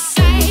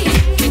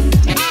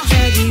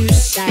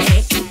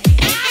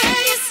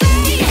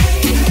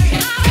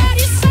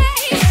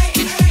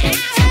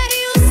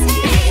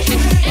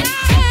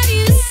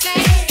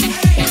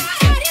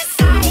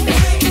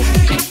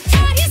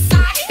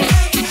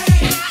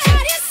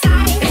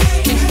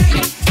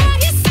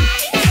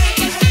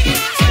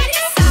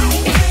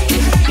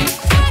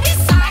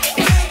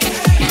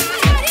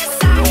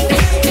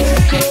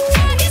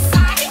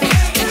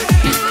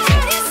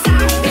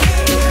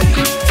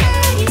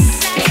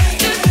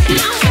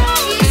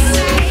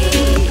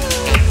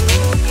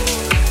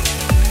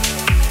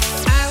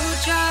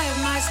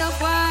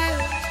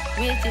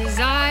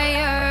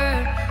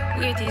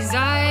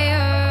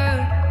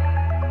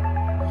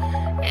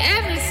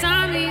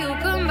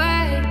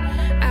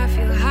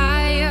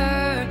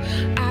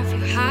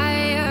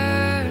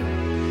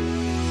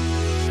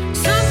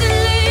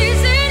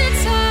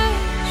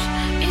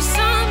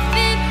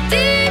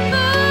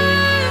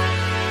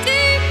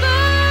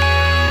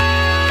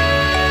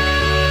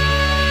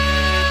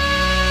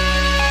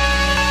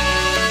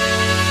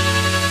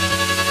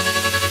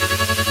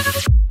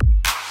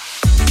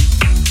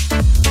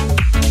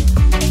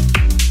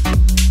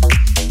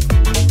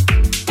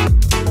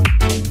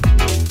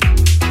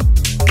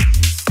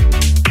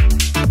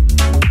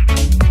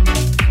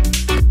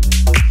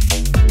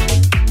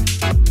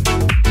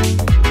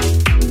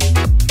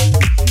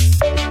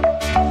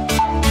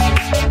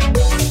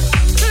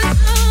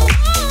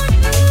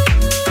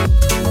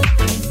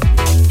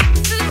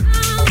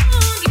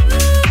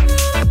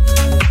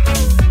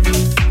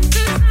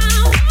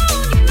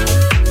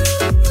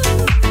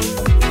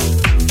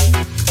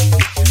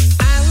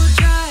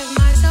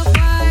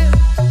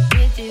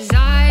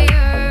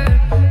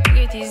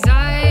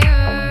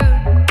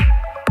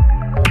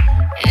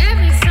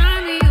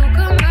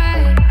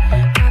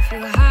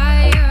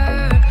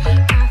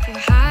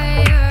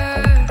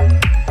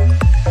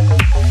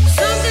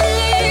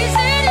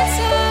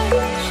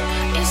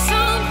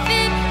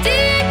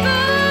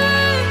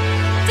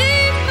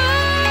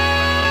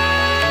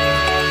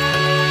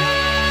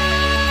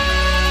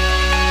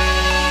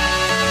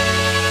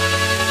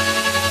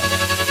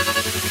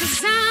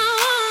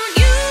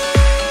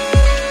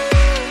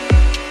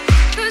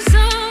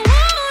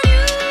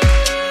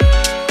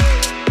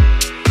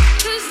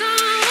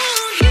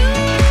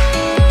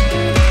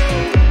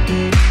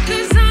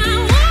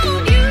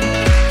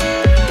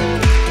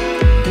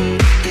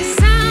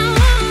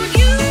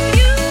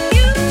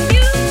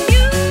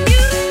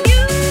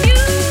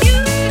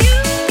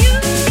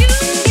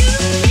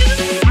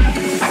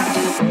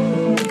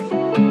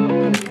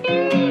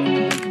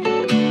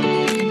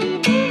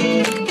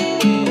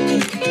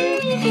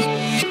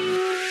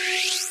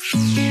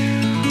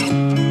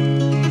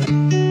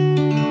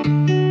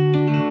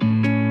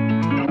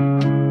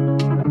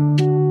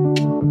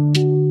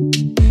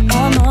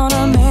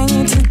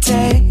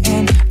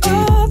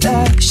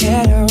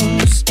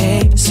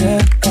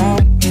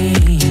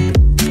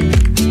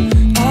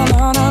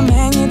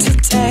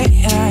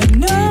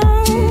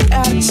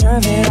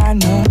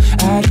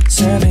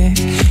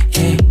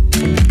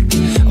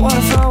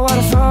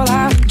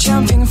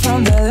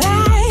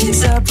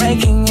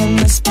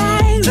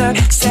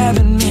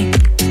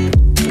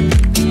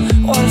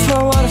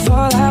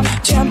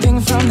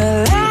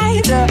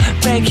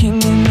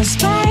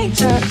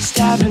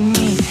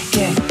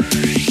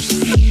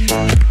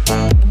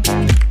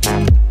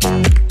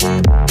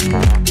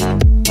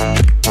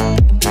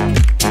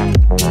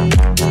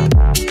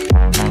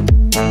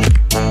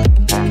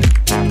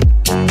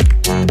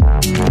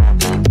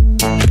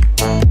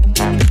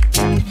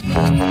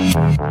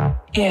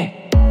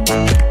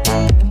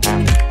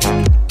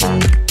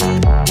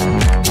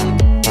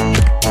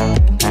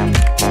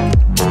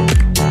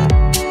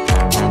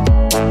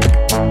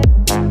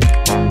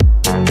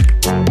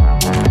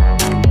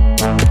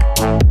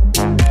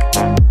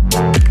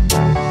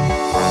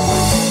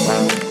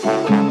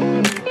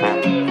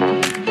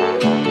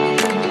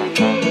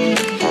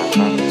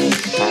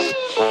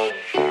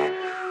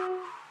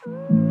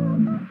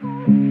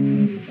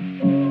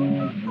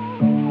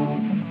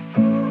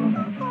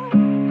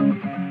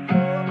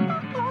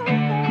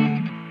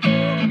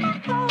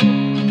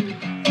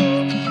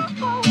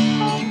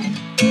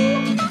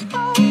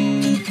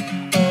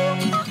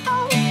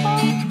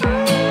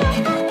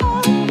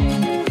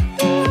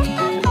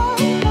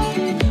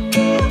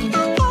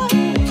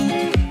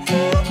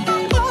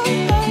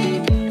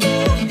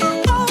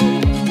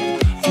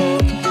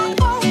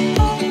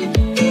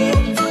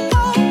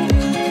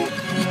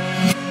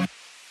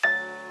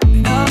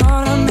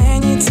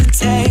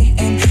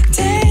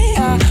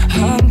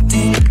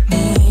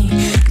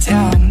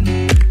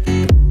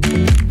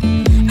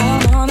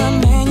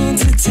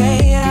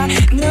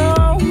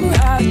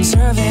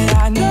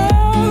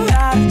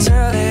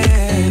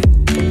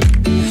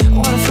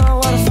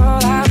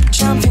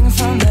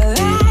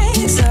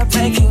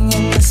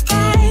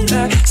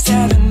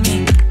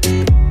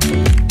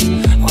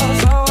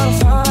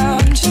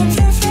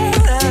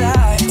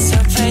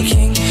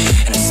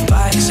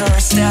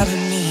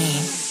stabbing me.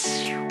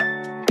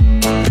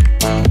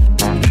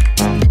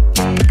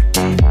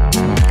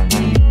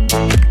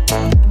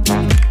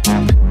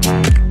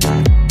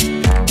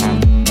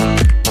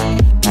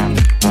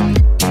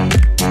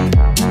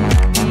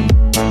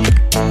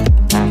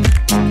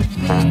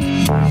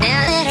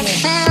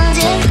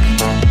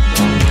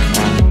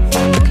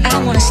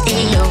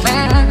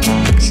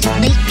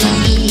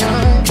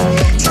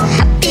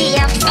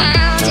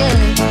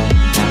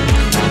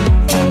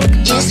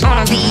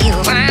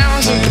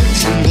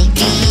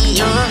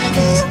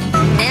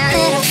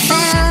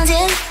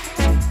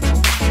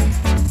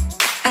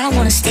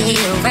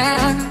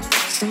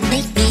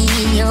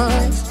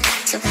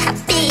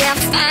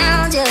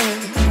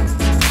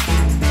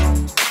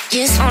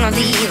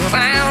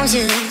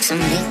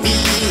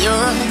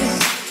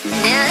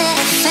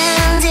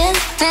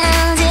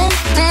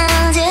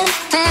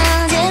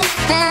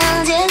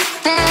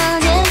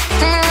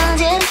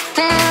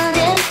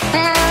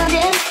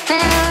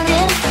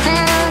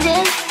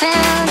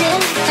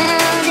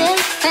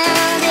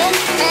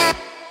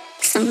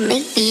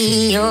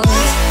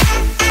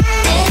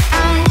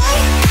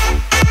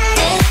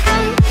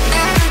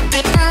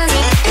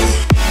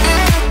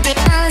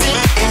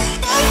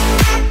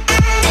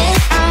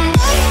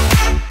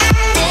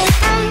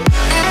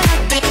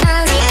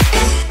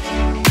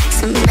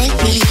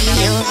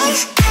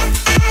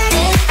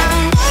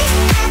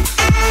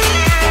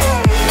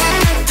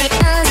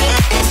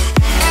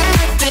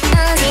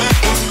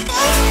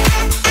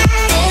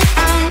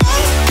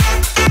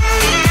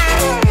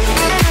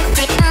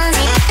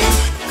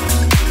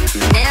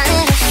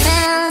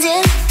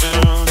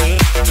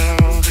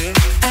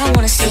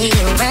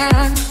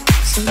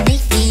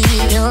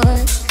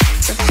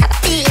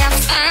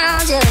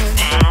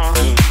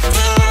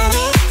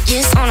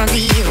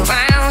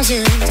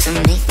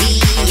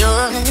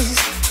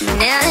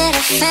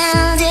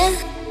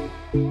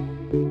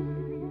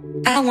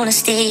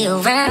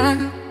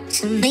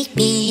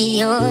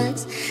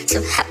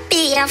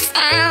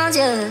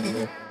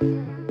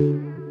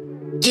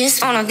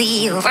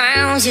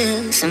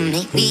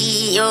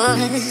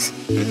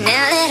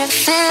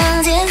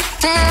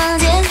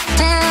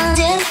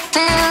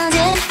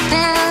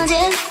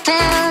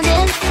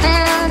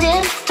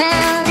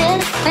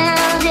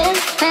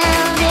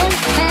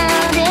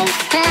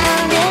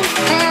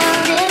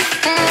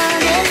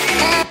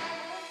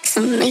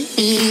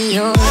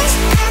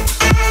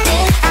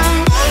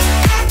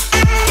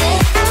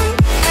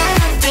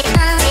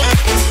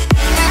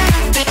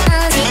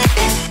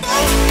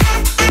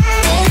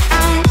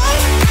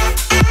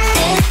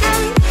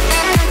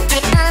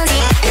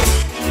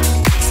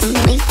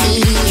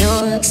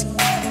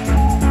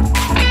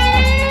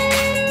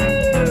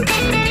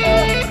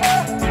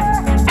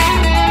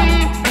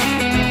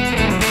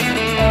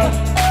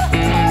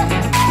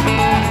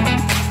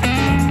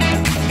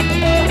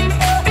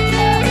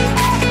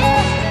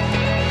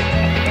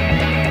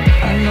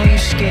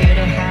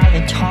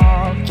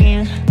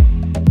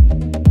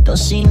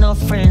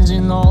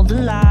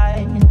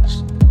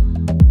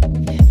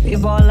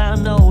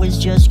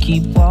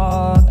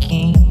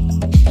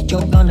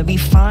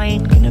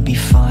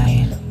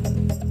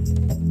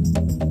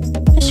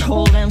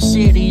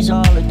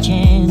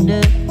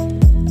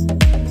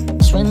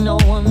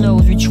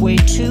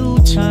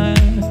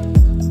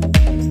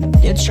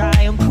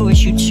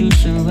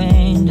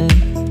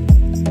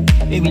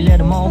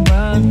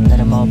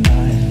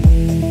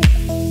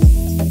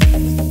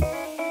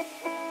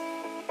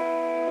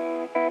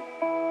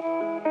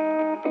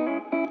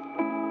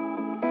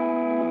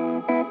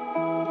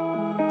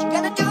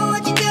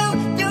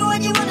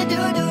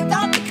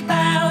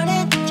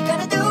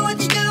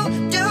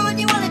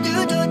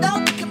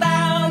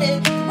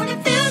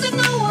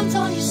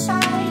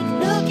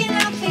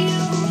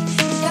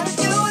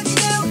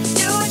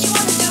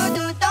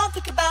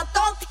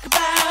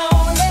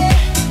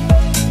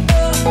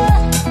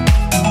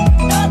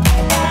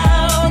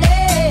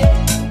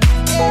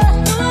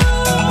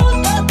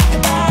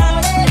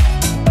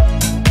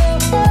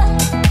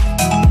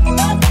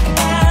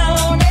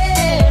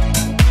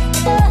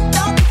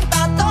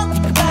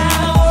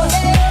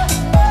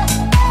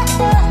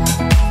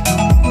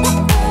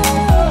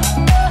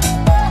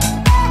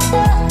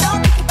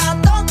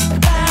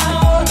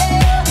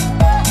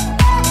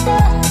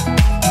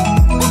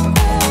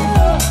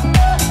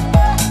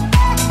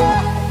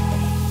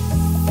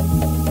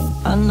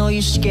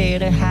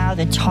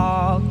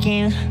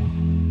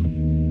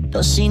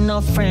 Don't see no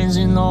friends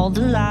in all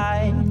the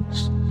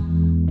lights.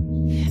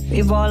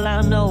 Babe, all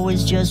I know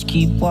is just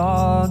keep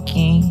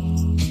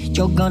walking.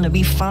 You're gonna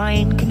be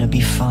fine, gonna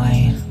be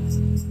fine.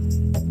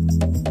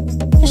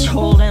 This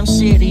whole damn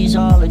city's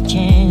all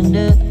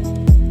agenda.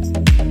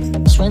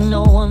 Swear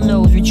no one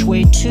knows which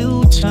way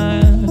to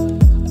turn.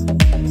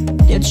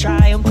 They'll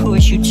try and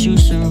push you to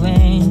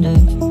surrender.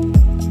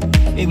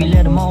 Baby,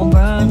 let them all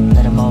burn,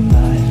 let them all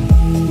burn.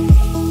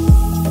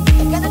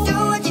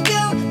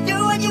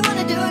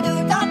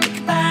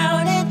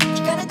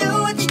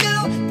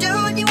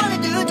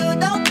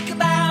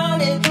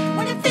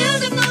 When it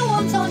feels like no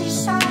one's on your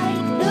side,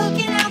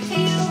 looking out for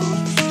you.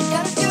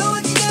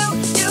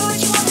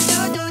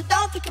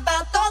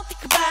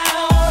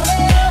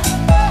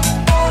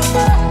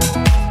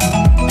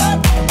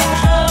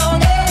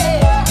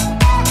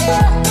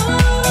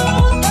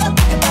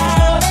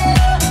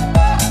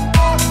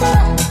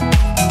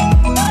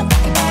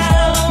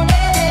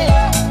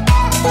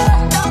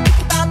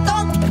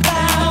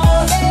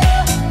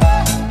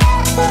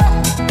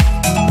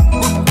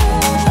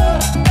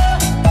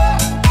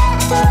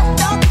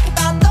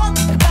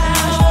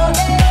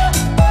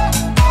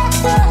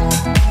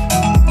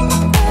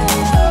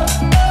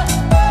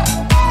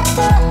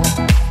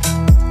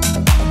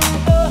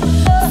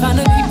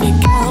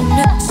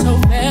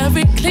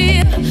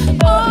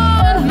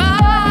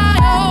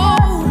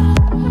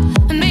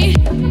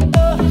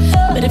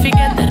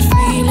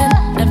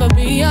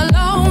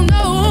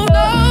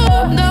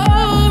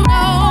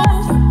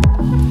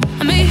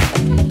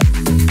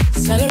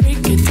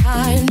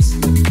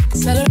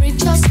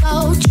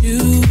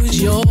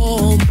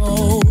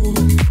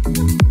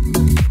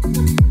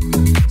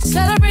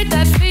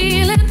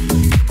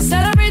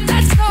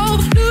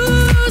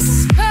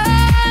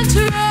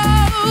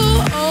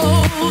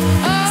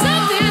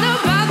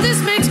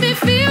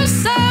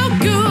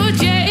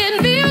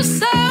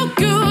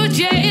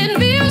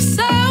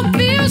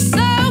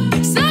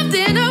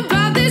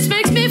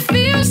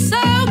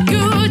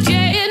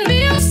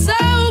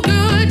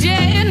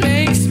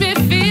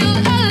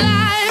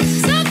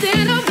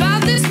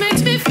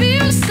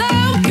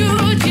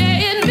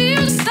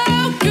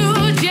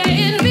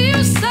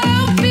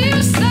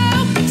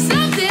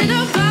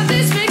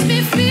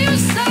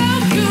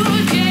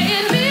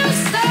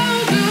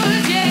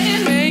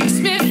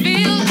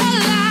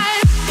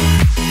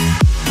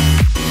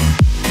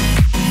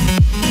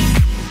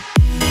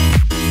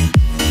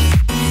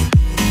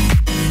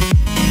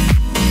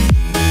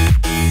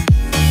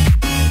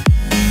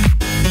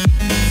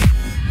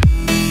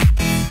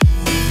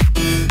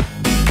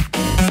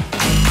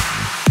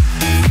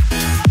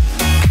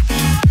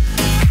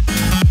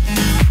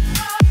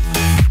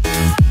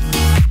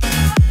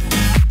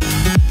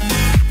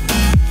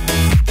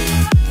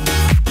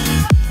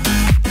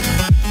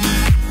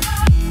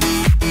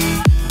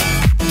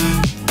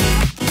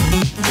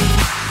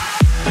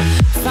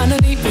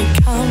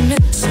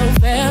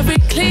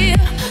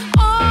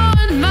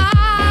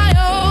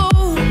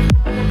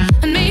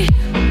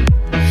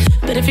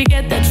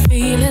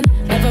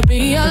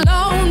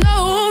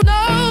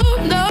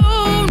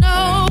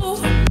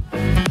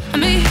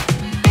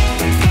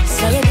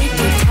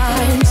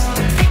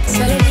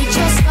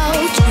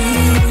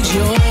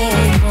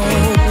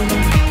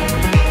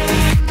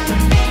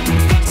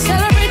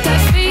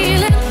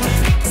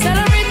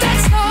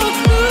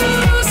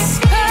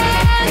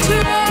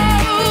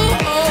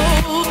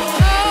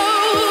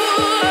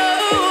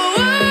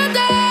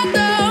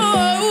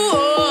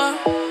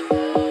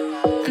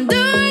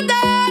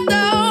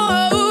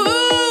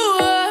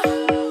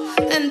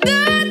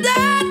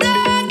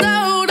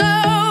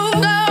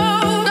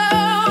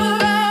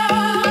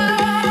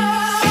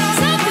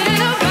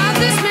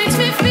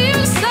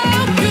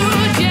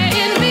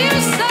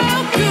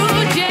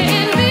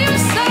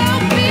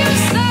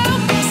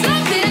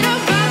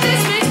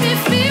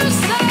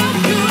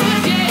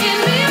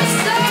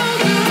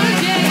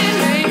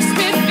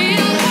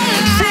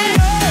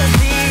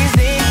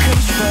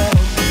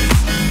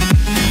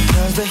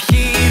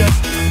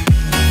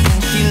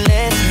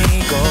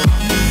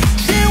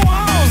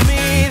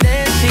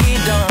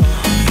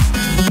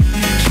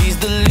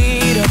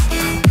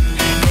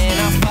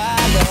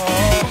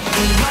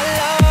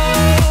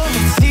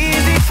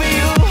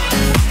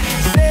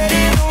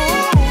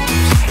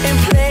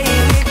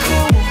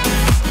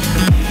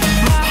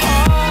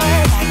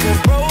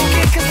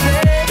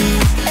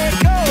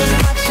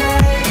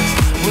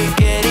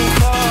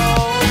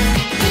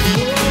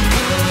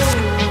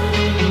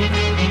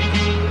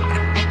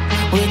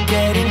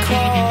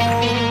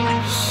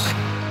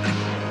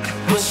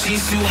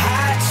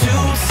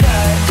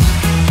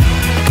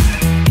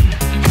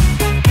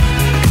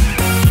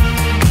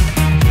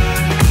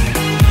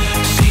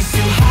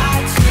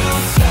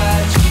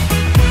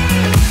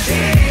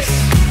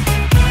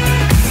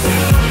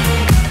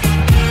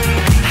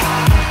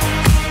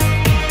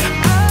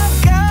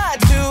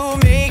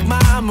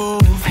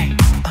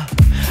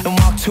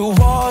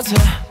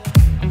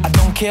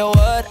 care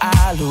what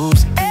I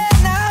lose.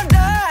 And I'm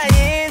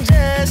dying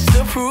just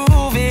to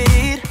prove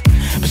it.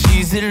 But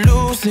she's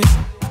elusive,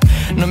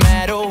 no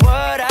matter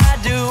what I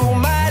do.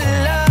 My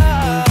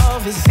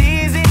love is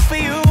easy for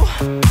you,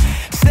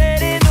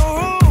 setting the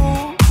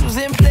rules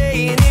and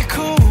playing it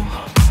cool.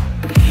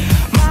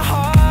 My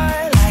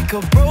heart like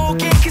a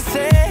broken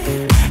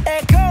cassette,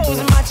 echoes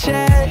in my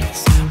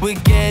chest.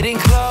 We're getting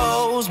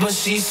close, but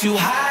she's too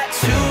hot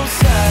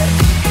to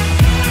touch.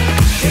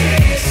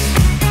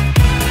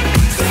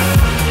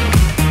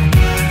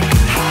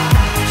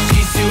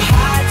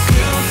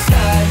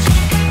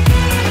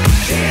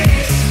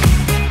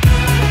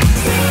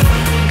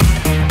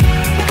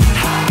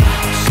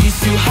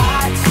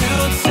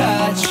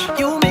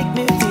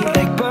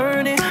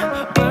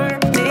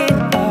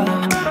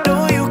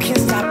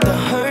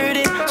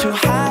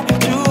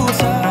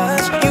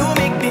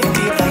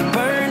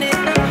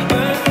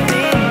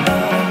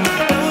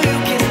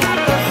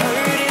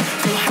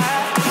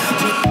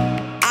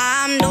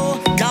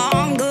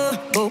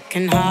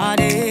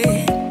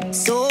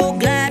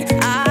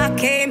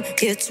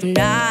 She's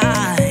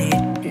tonight,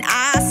 and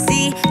I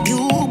see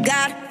you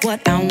got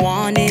what I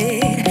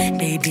wanted.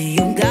 Baby,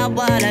 you got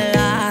what I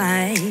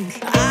like.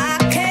 I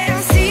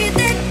can see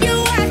that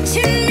you're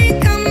watching me.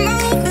 Come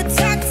over,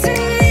 talk to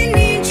me.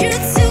 Need you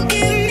to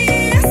give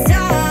me a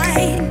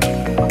sign.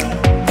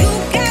 You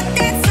got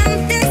that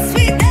something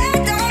sweet that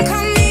don't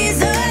come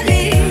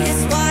easily.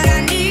 It's what I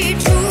need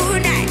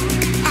tonight.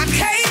 I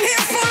came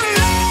here for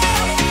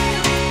love,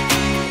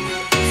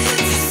 for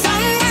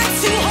someone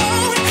to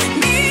hold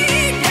me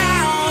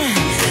down.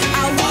 I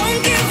won't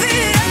give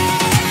it up.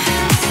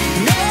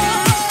 No,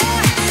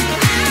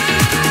 I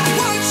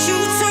want you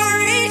to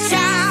reach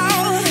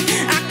out.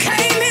 I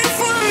came here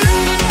for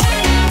love.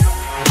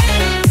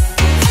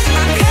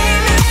 I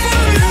came here for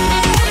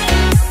love.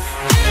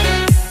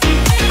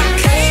 I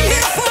came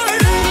here for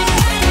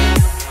love.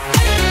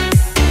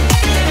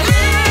 I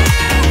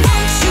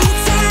want you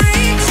to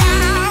reach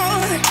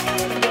out.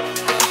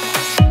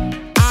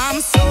 I'm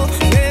so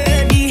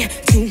ready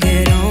to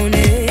get on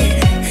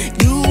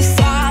it. You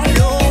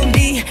follow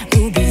me,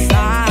 you'll be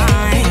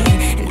fine.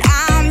 And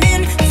I'm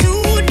in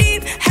too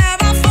deep.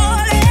 Have I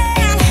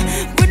fallen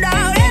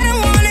without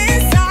anyone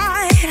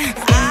inside?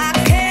 I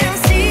can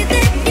see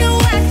that you're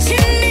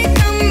watching me.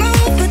 Come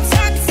over,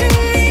 talk to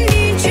me.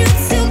 Need you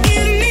to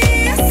give me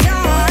a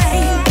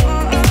sign.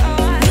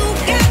 You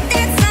got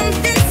that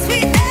something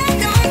sweet that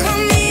don't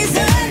come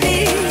easily.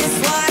 It's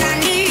what I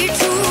need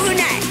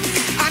tonight.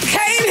 I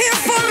came here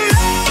for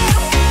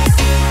love,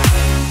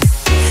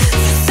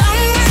 for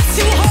someone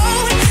to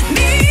hold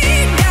me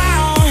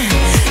down.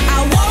 I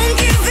won't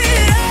give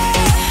it up.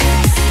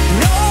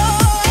 No,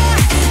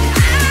 I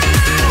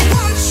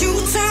want you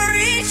to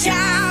reach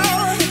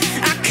out.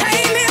 I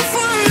came here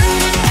for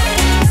love.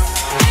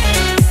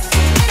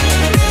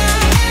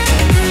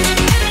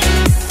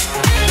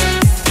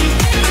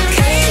 I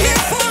came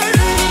here for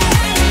love.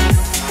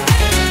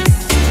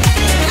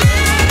 I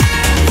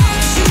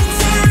want you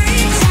to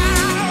reach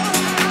out.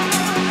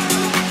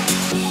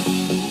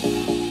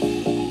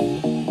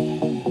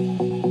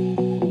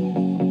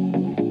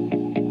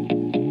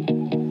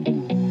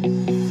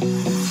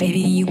 Baby,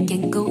 you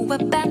can go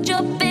about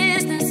your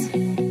business.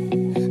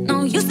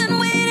 No use in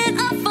waiting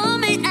up for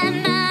me at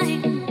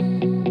night.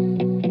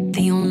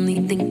 The only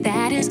thing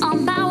that is is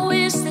on my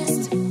wish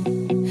list.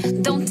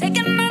 Don't take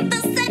another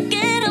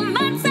second of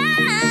my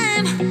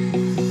time.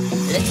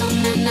 Little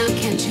man, now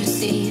can't you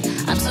see?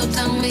 I'm so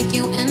done with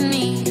you and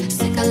me.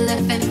 Sick of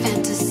living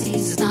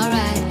fantasies. It's not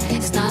right,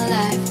 it's not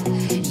life.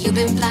 You've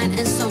been blind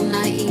and so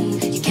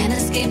naive. You can't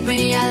escape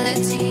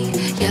reality.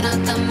 You're not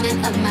the man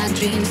of my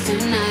dreams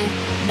tonight.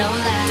 No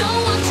lie.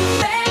 Don't want you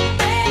back,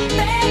 back,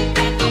 back,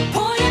 back. I'm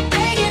pointing,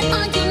 begging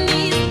on your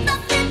knees.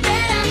 Nothing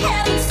that I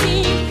haven't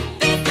seen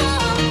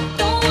before.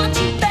 Don't want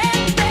you back,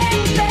 back,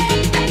 back,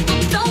 back.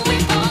 I'm done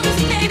with all this,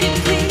 baby,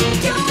 please.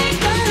 You ain't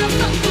gonna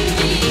fuck with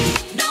me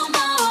no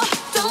more.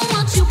 Don't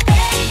want you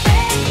back,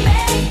 back,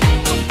 back, back.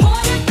 I'm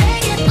pointing,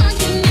 begging on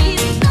your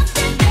knees.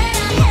 Nothing that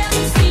I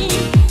haven't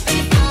seen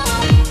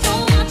before.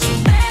 Don't want you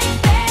back,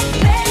 back,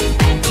 back,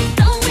 back. I'm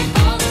done with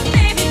all this,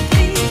 baby,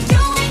 please.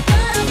 You ain't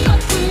gonna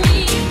fuck with me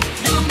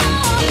no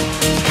more. Don't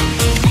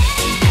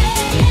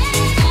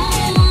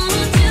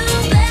want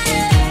you back.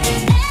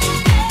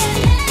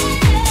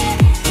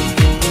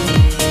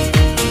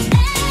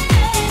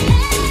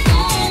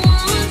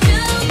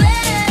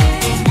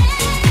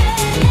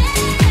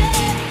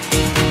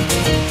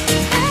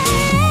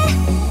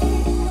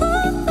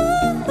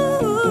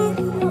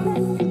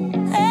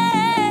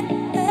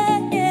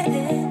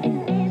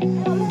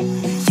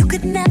 You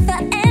could never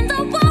end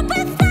a war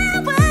with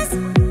flowers.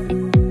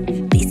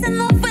 Peace and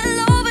love will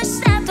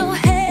overshadow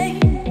hate.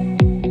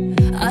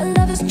 Our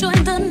lovers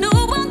join the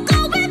new one,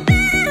 going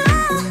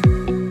better.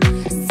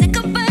 Sick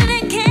of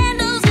burning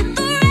candles in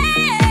the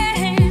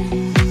rain.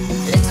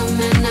 Little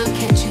man, now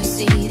can't you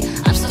see?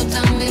 I'm so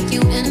done with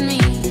you and me.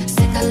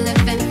 Sick of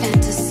living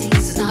fantasies.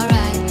 It's not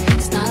right,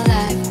 it's not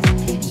life.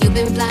 You've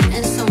been blind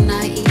and so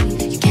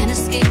naive. You can't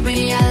escape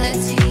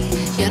reality.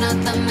 You're not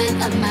the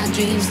man of my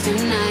dreams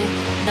tonight.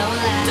 No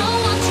lie.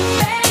 Don't want you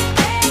back,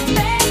 back, back,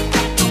 back.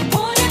 I'm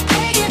pointing,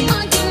 begging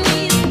on your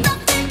knees.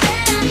 Nothing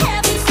that I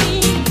haven't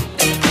seen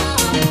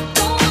before.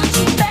 Don't want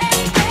you back,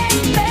 back,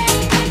 back,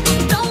 back.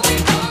 I'm done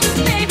with all this,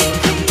 baby,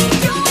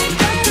 please. You ain't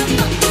gonna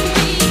fuck with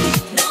me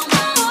no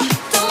more.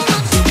 Don't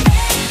want you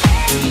back,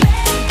 back,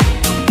 back.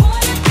 I'm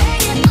pointing,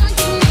 begging on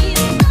your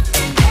knees.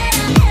 Nothing that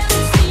I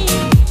haven't seen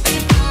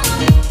before.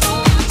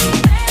 Don't want you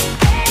back,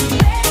 back, back,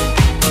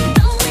 back. I'm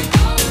done with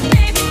all this,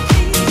 baby,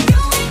 please.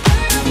 You ain't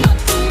gonna fuck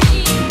with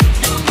me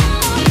no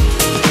more.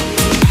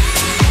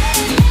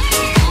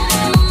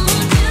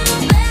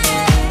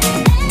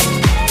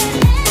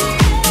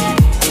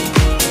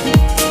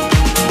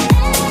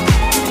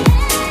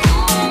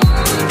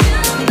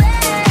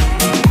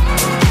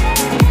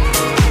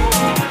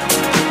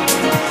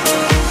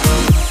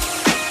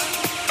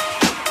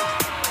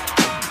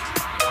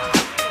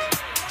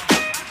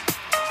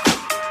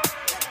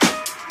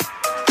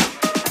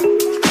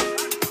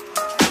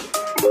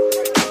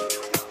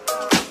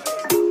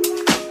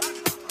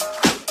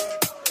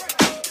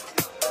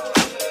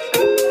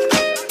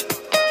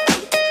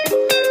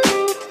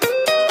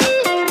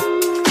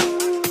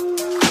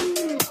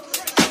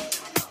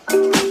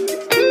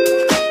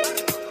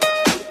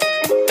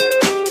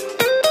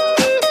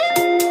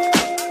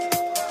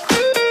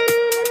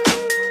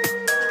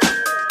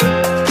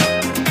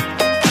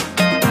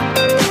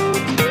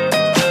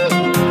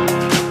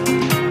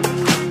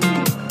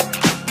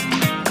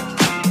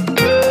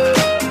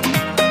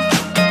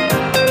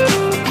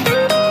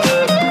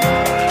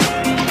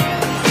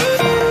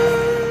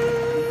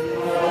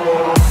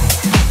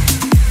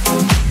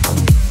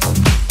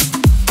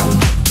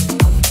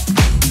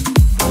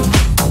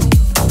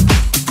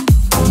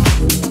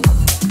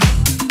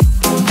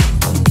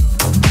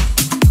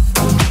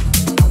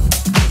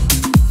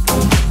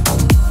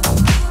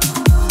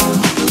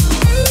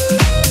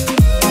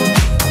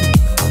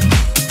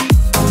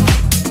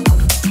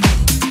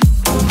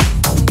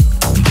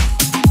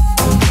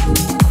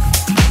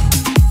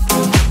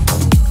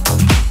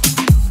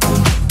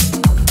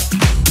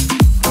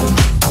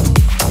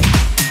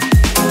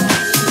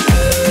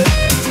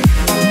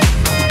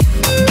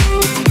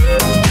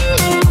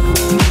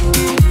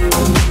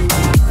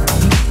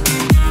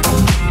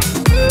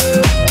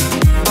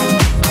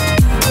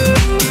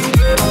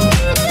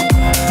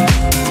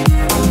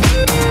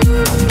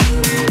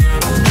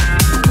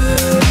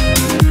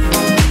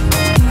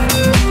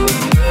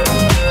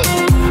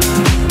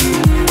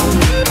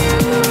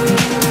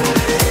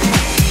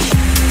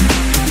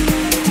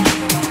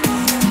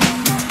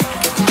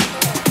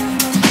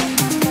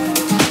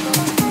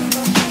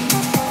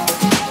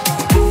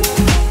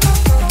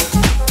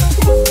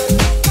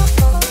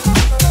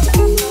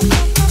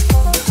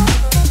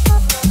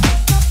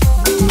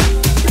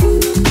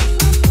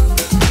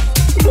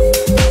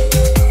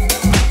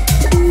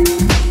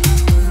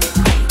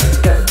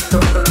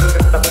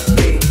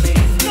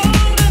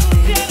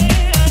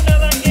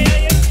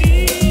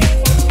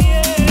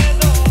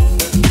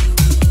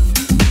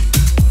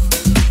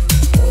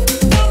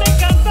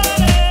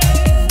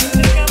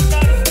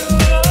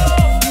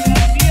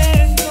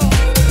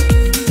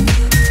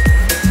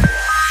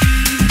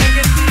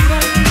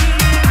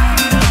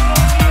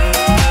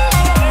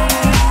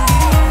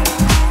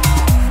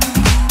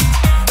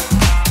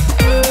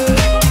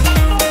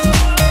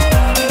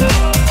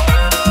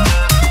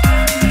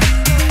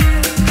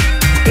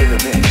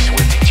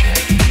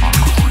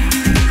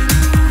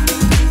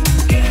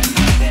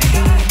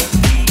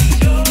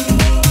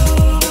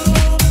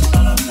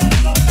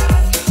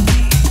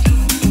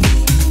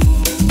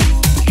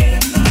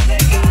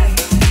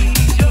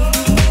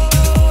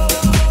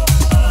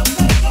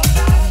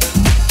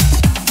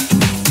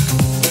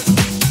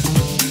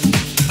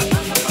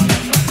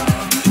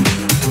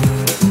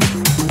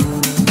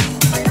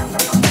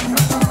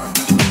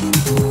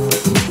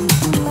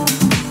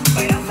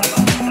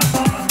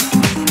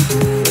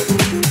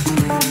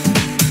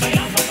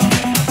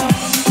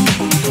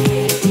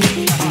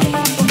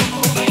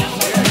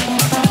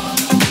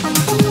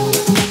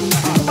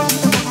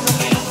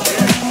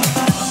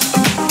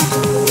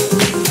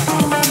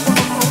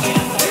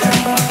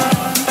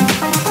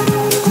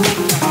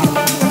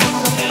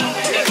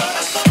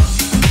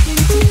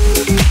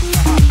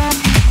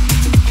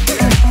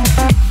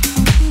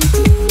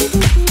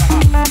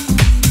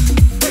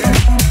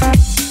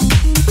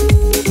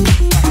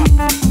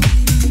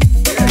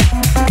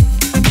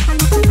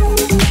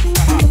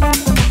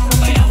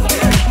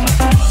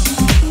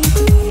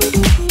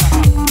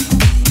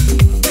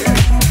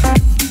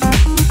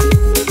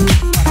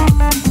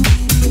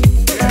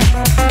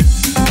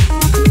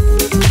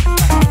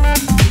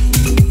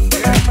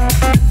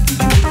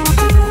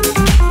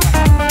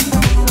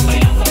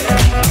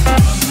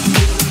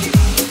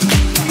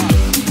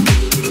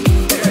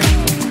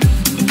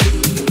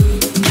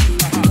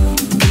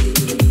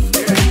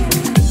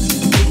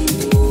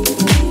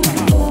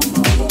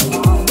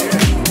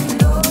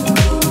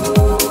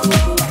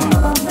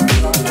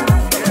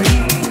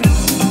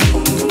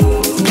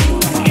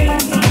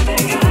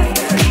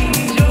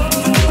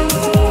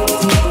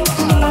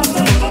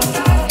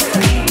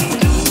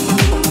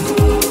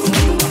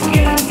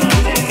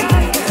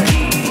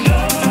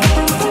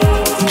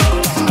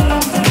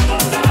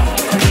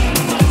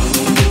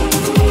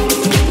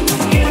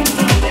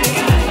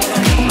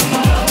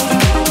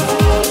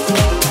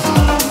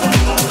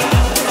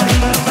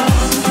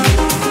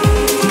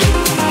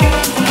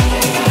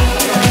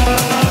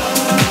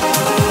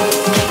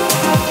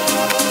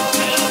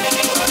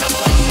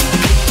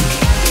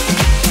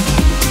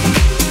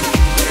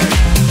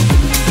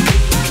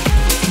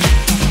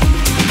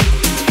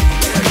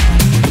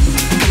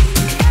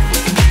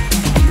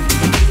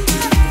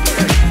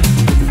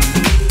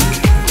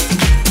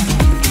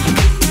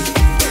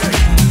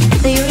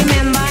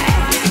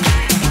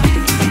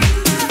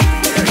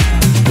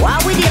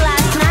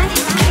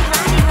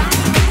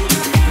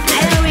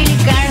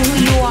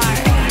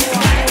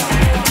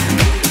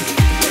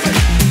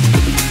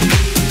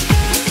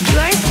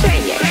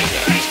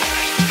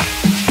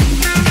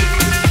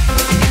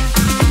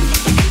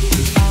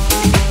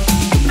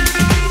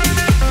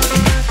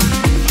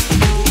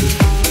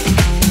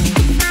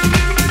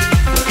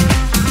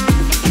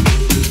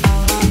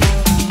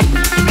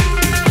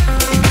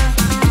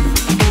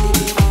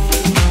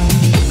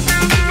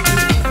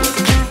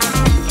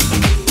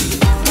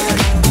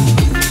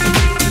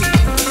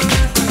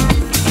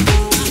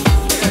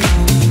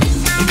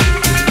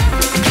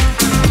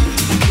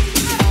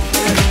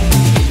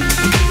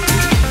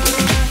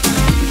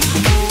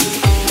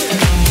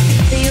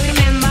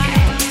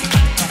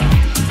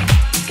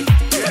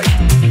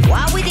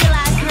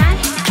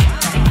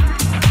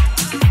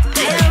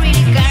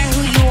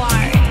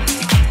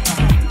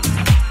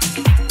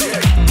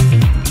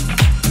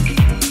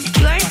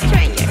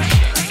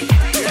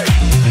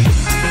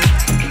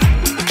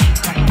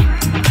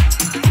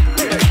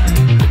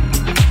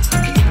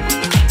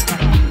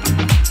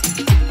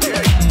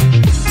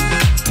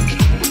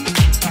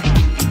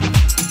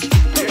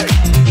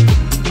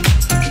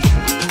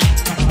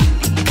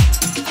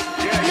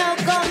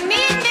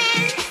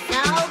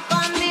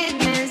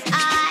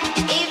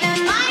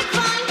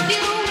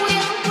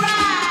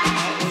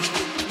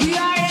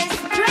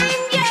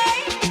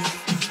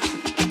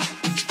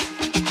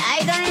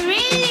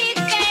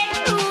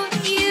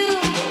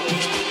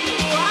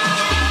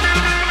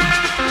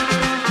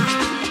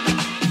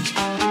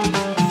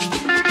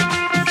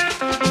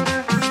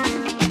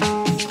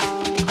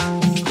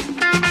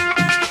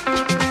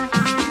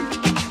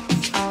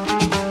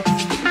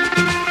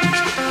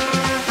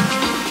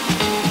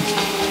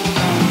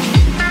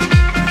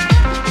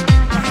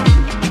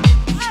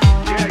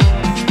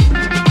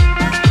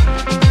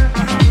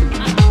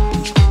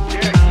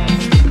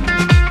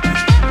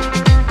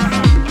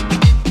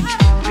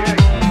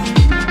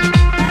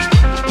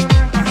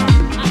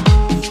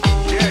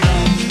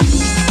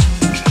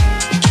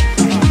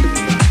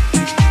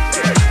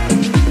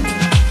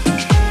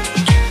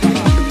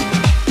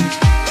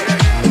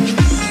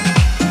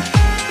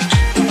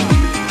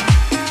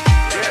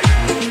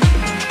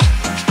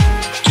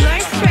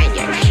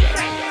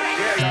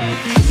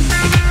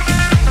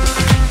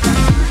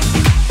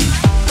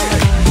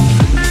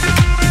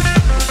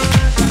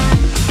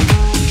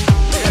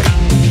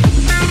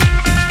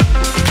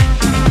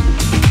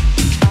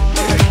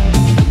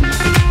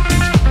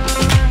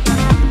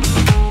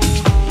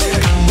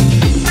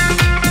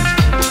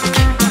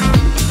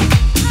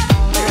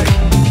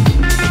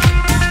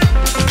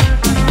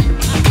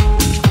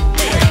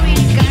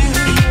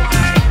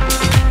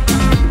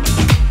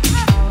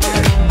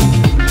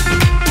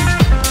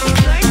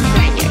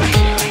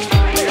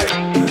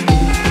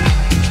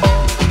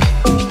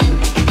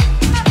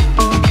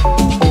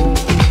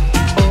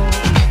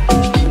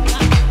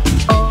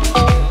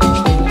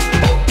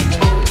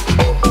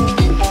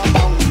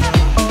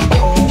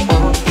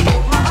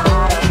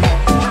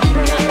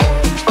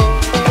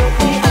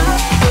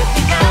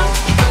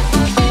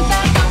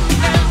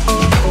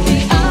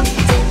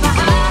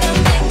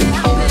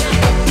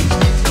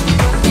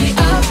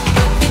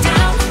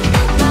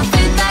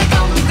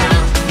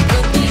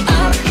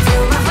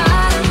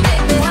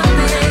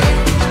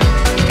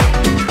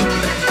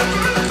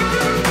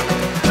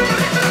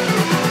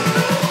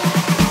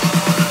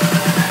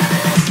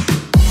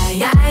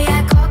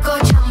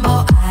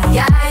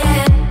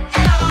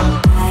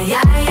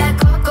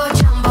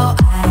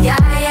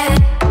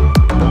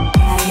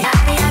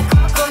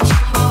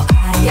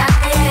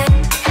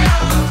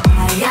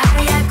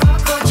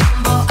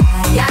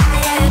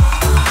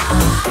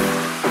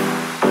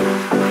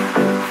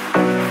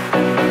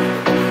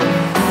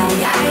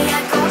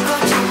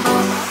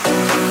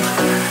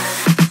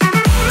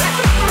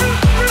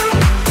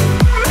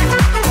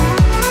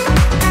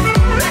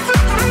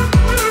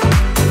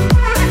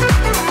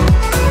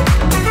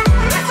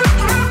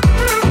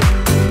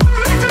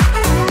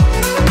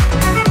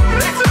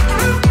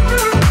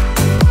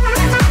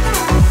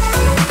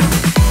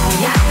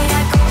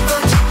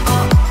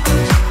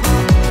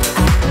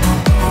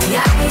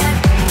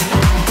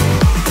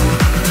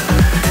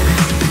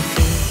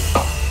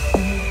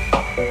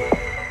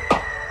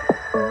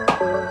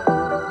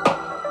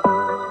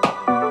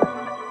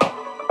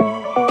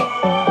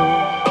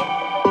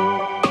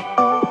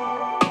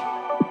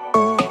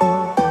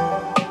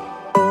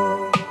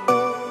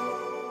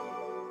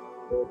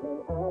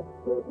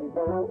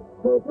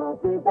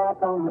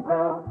 on the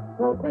ground.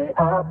 Put me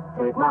up,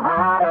 take my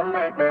heart and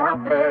make me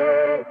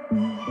happy.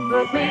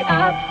 Put me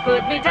up,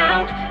 put me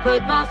down,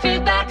 put my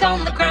feet back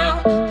on the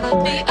ground.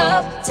 Put me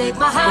up, take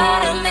my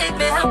heart and make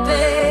me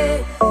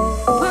happy.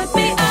 Put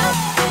me up,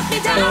 put me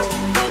down,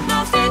 put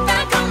my feet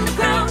back on the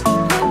ground.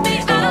 Put me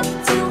up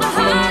to my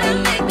heart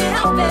and make me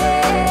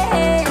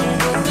happy.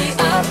 Put me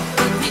up,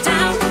 put me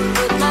down,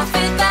 put my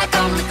feet back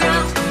on the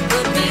ground.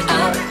 Put me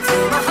up to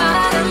my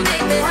heart and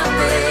make me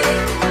happy.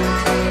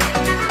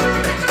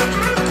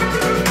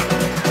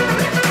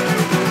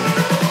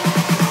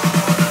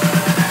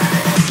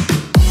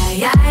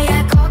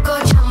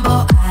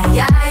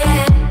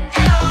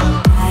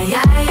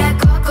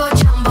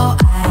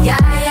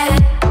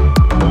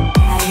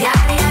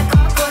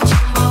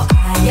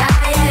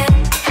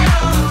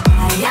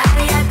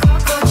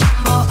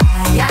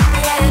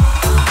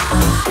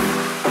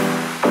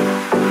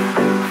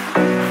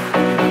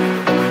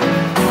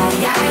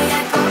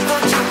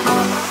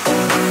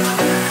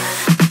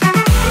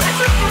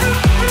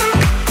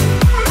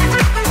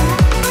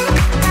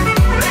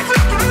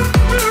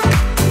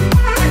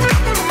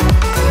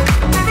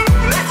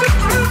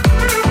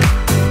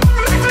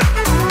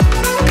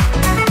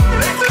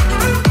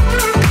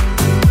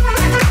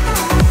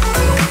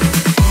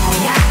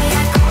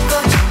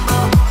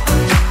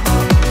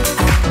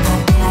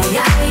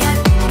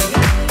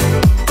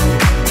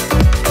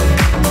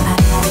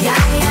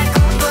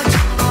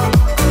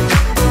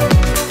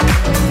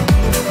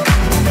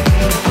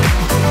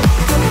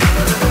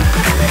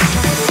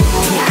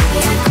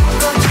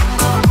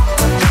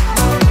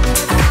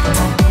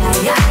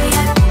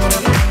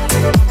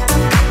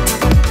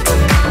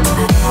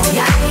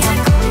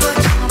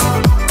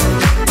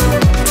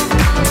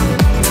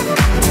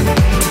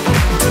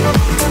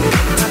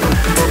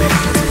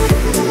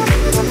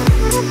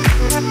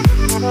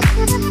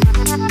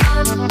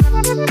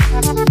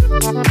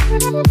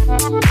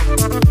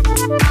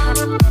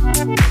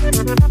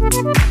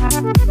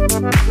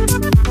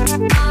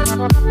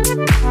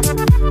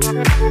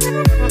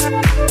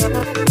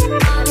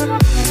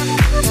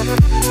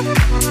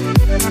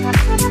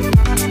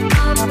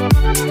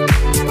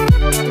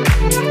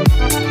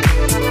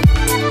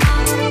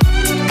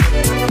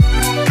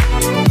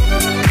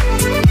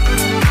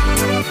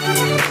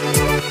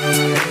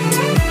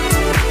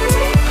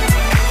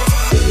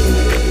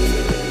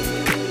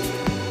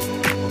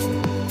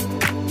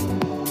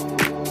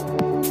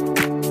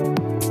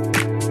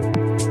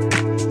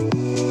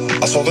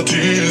 I saw the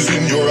tears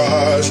in your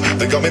eyes,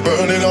 they got me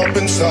burning up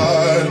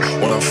inside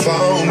when I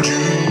found you.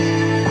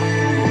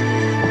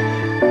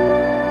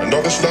 And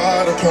all this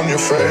light upon your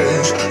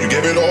face, you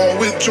gave it all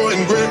with joy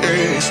and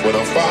grace when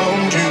I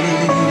found you.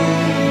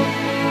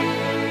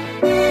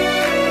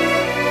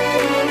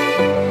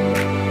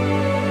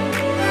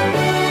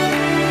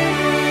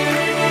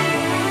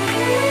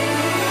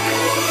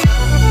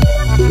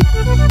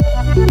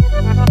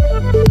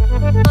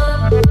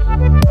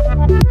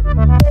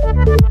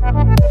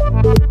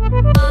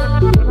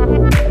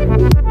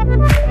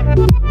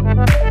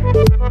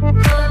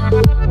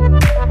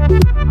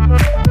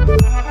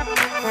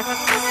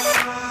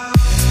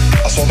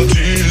 I saw the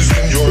tears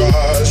in your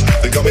eyes,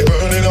 they got me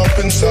burning up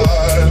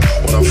inside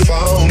when I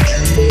found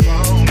you.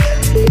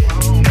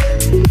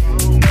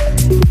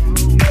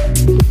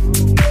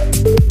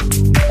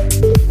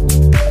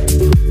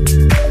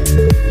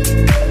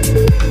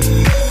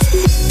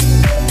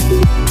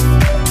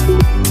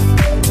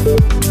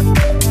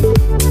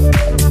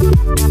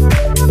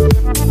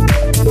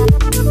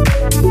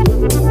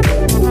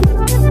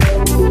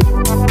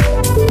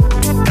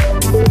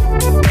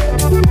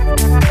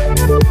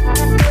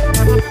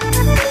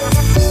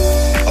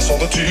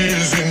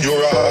 Tears in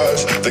your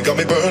eyes, they got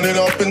me burning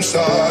up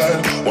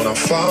inside when I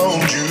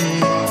found you.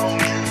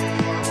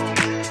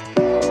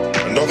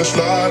 And all this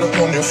light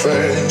upon your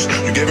face,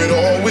 you gave it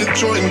all with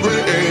joy and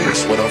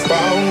grace when I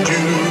found you.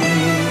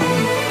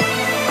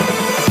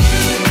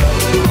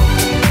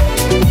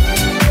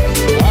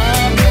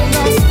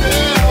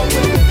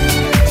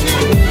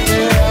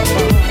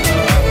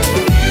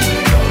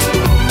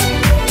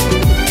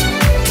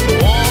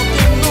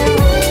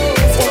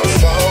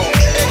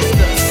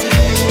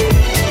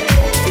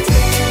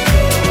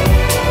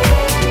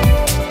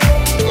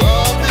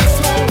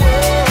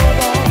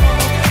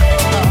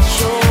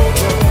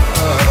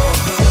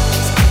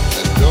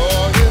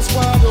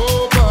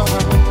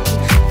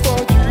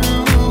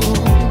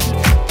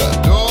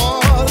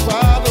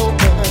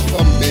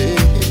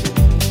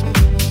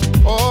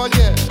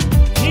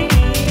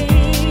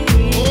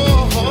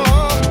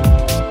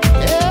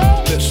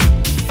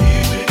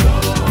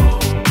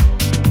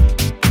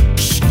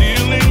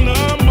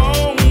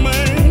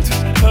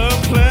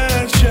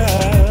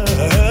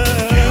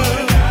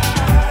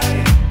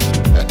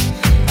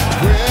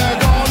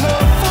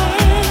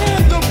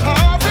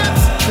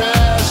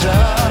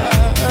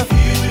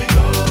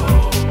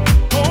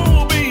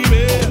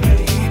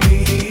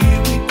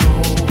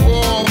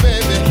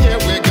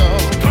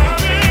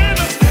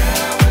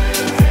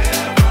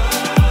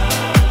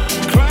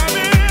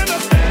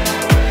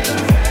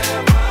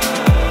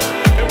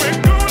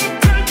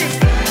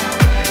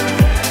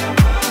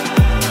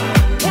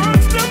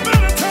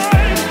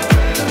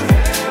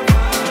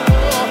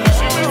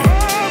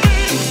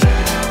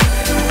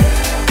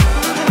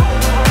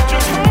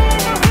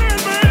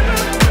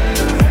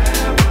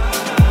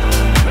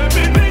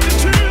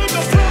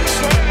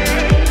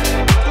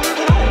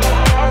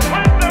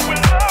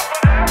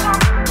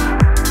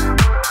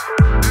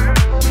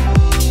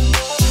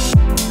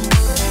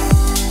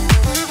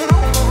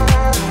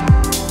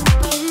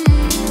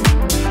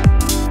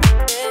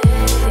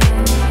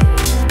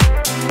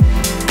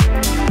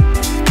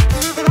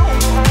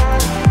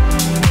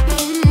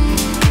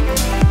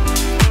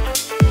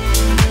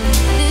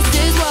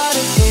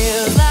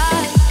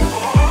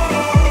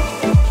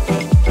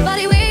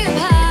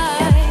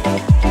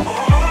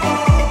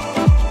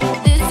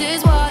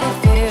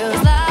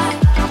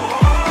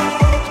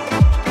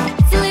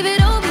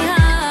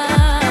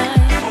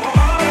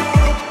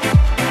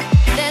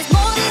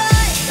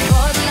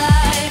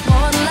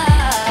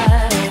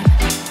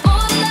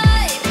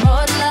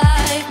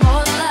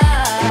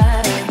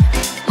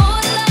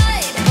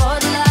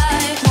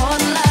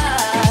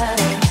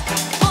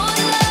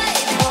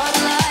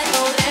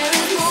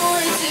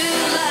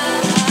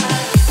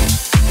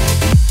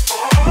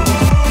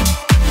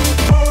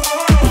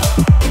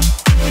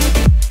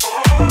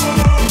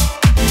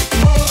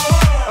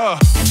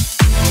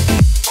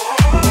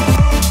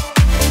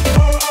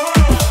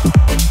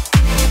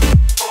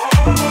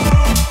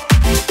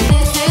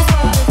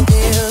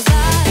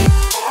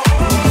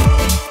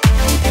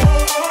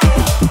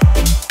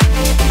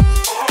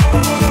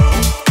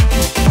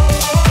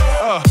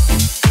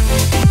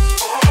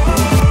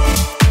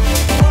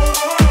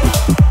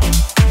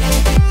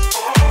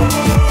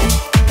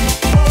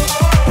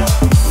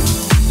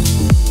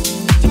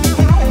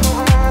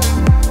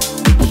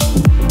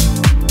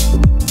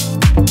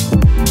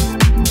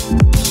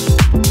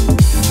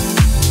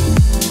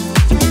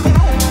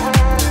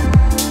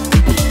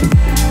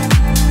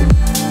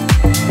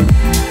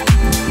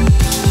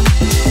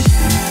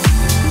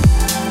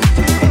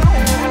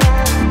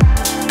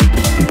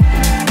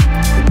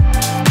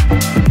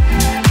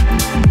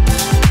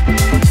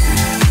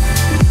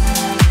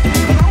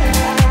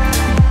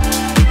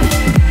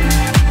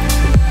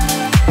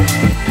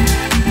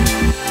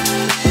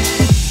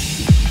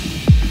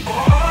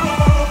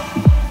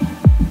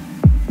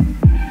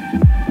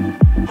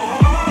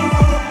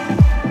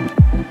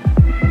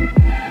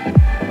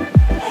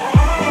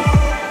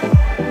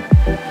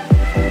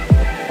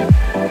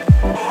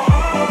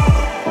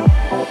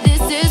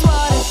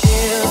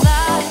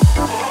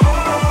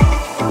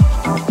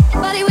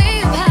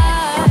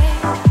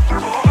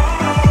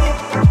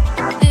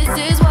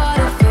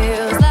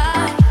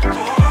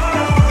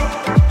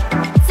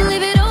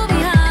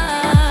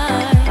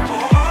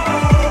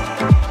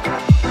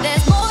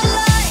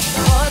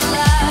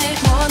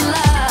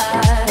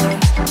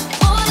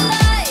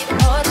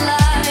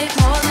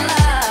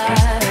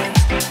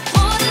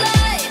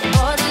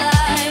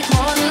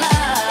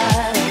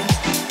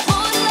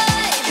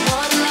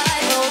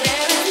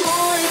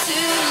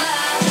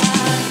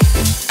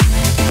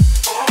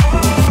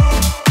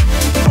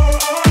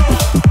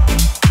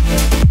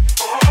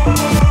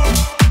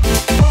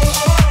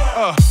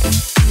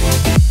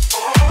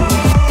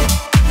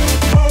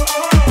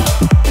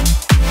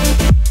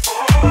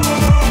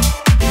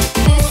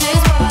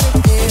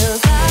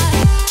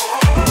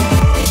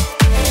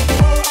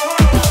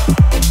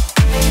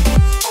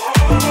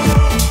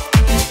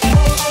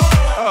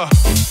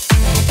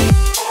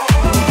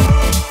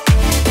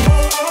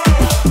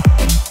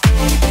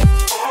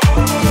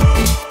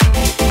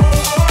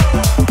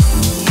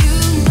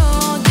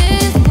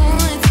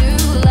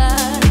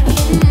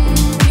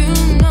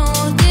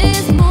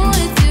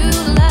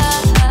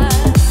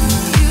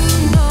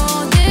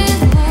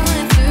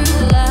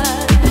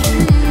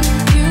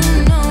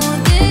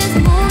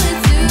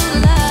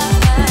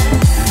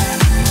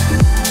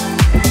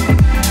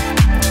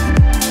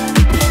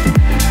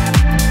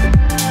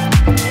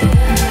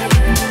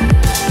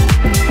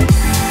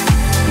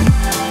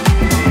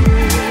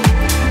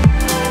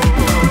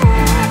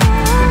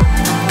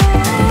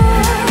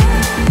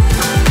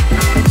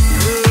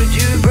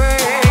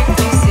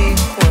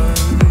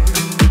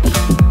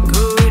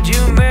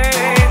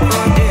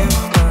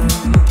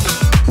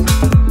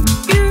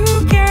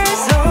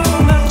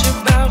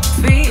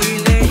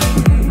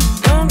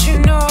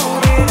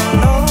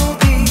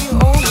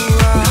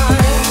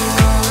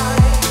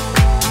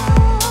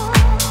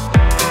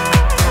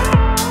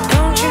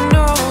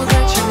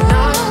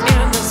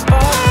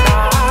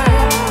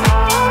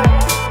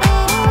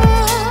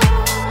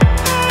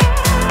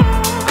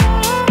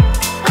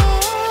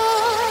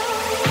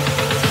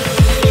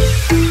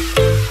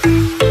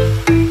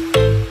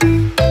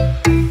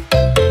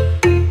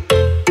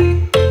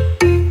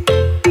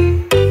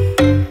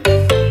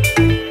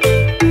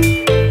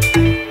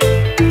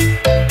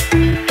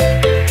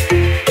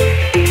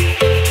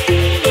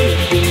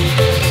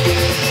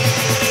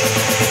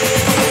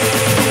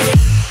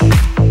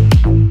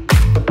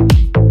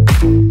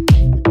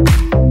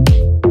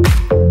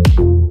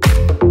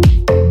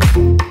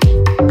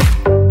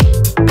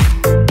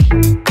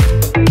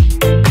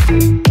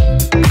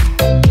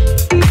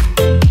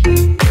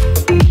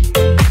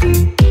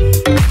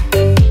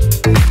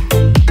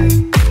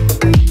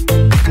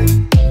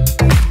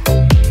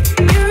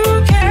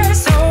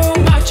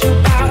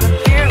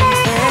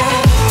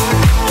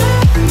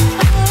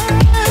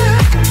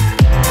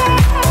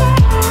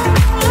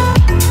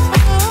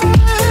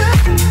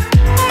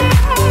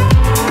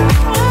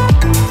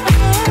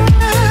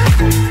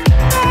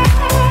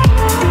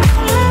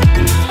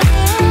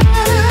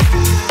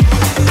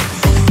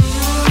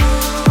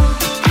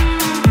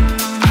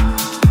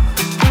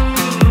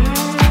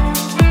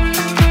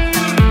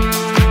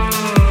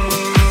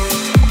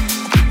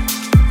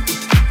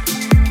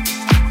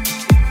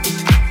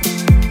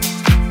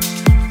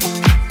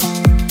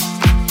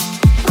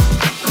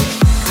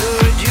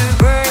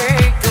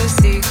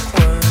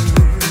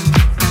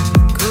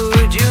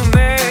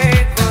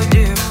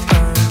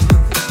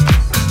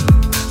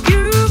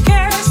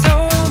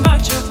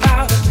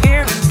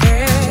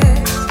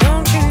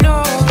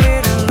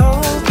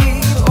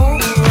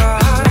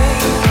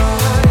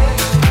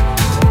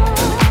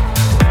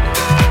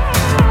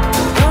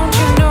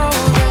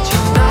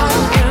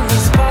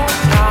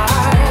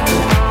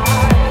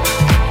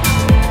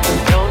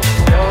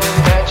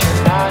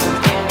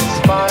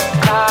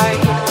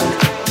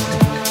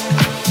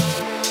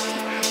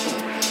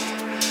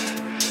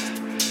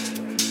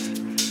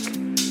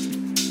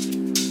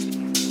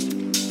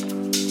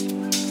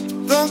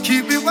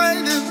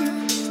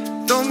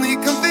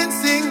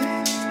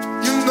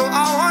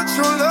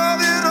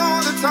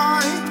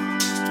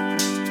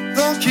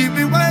 keep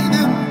me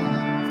waiting.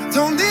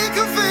 Don't need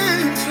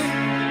convincing.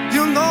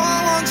 You know I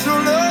want your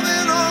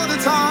loving all the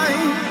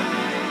time.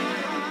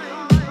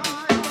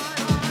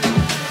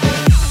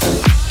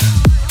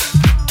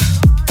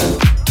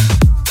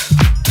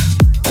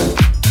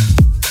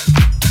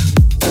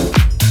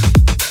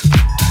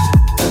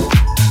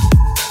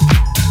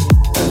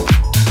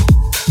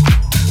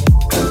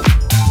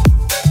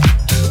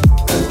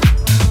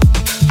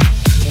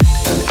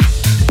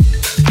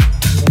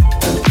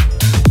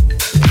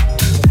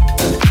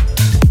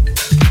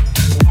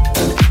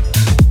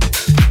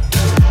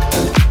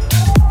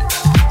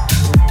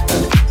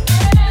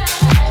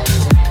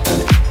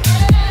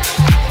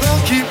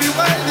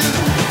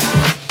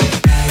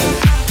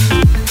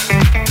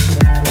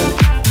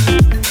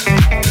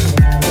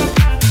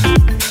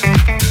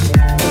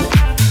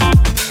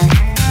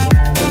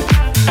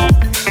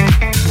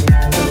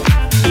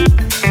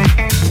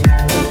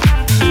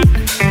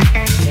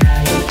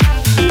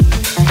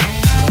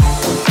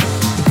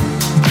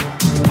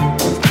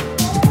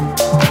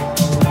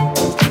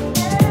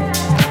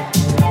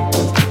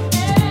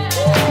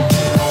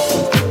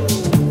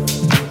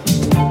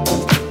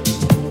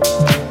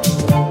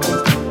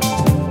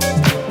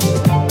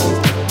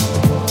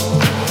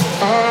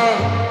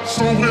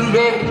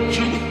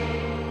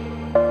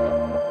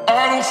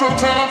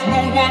 Sometimes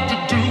know what to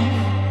do.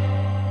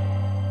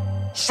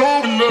 So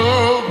in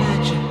love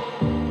with you.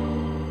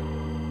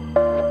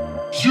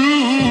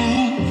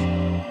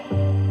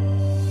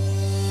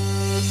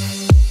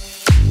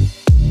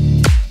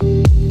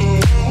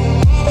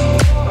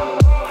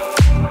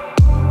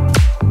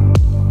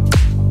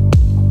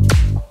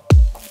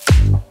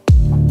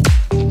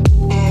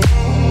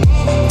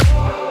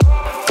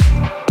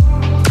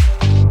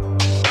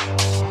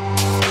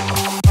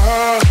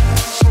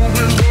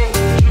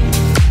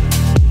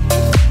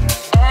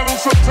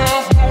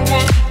 Sometimes know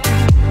what to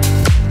do.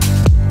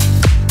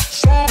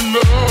 So in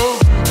love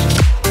with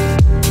you.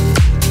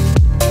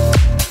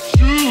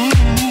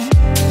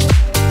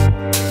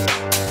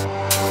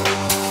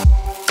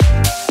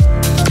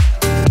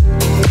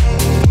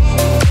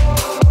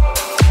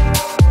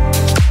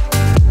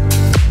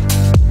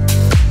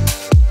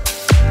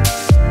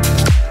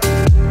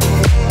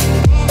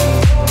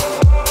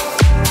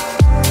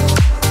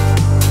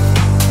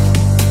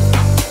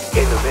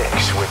 In the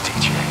mix with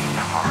DJ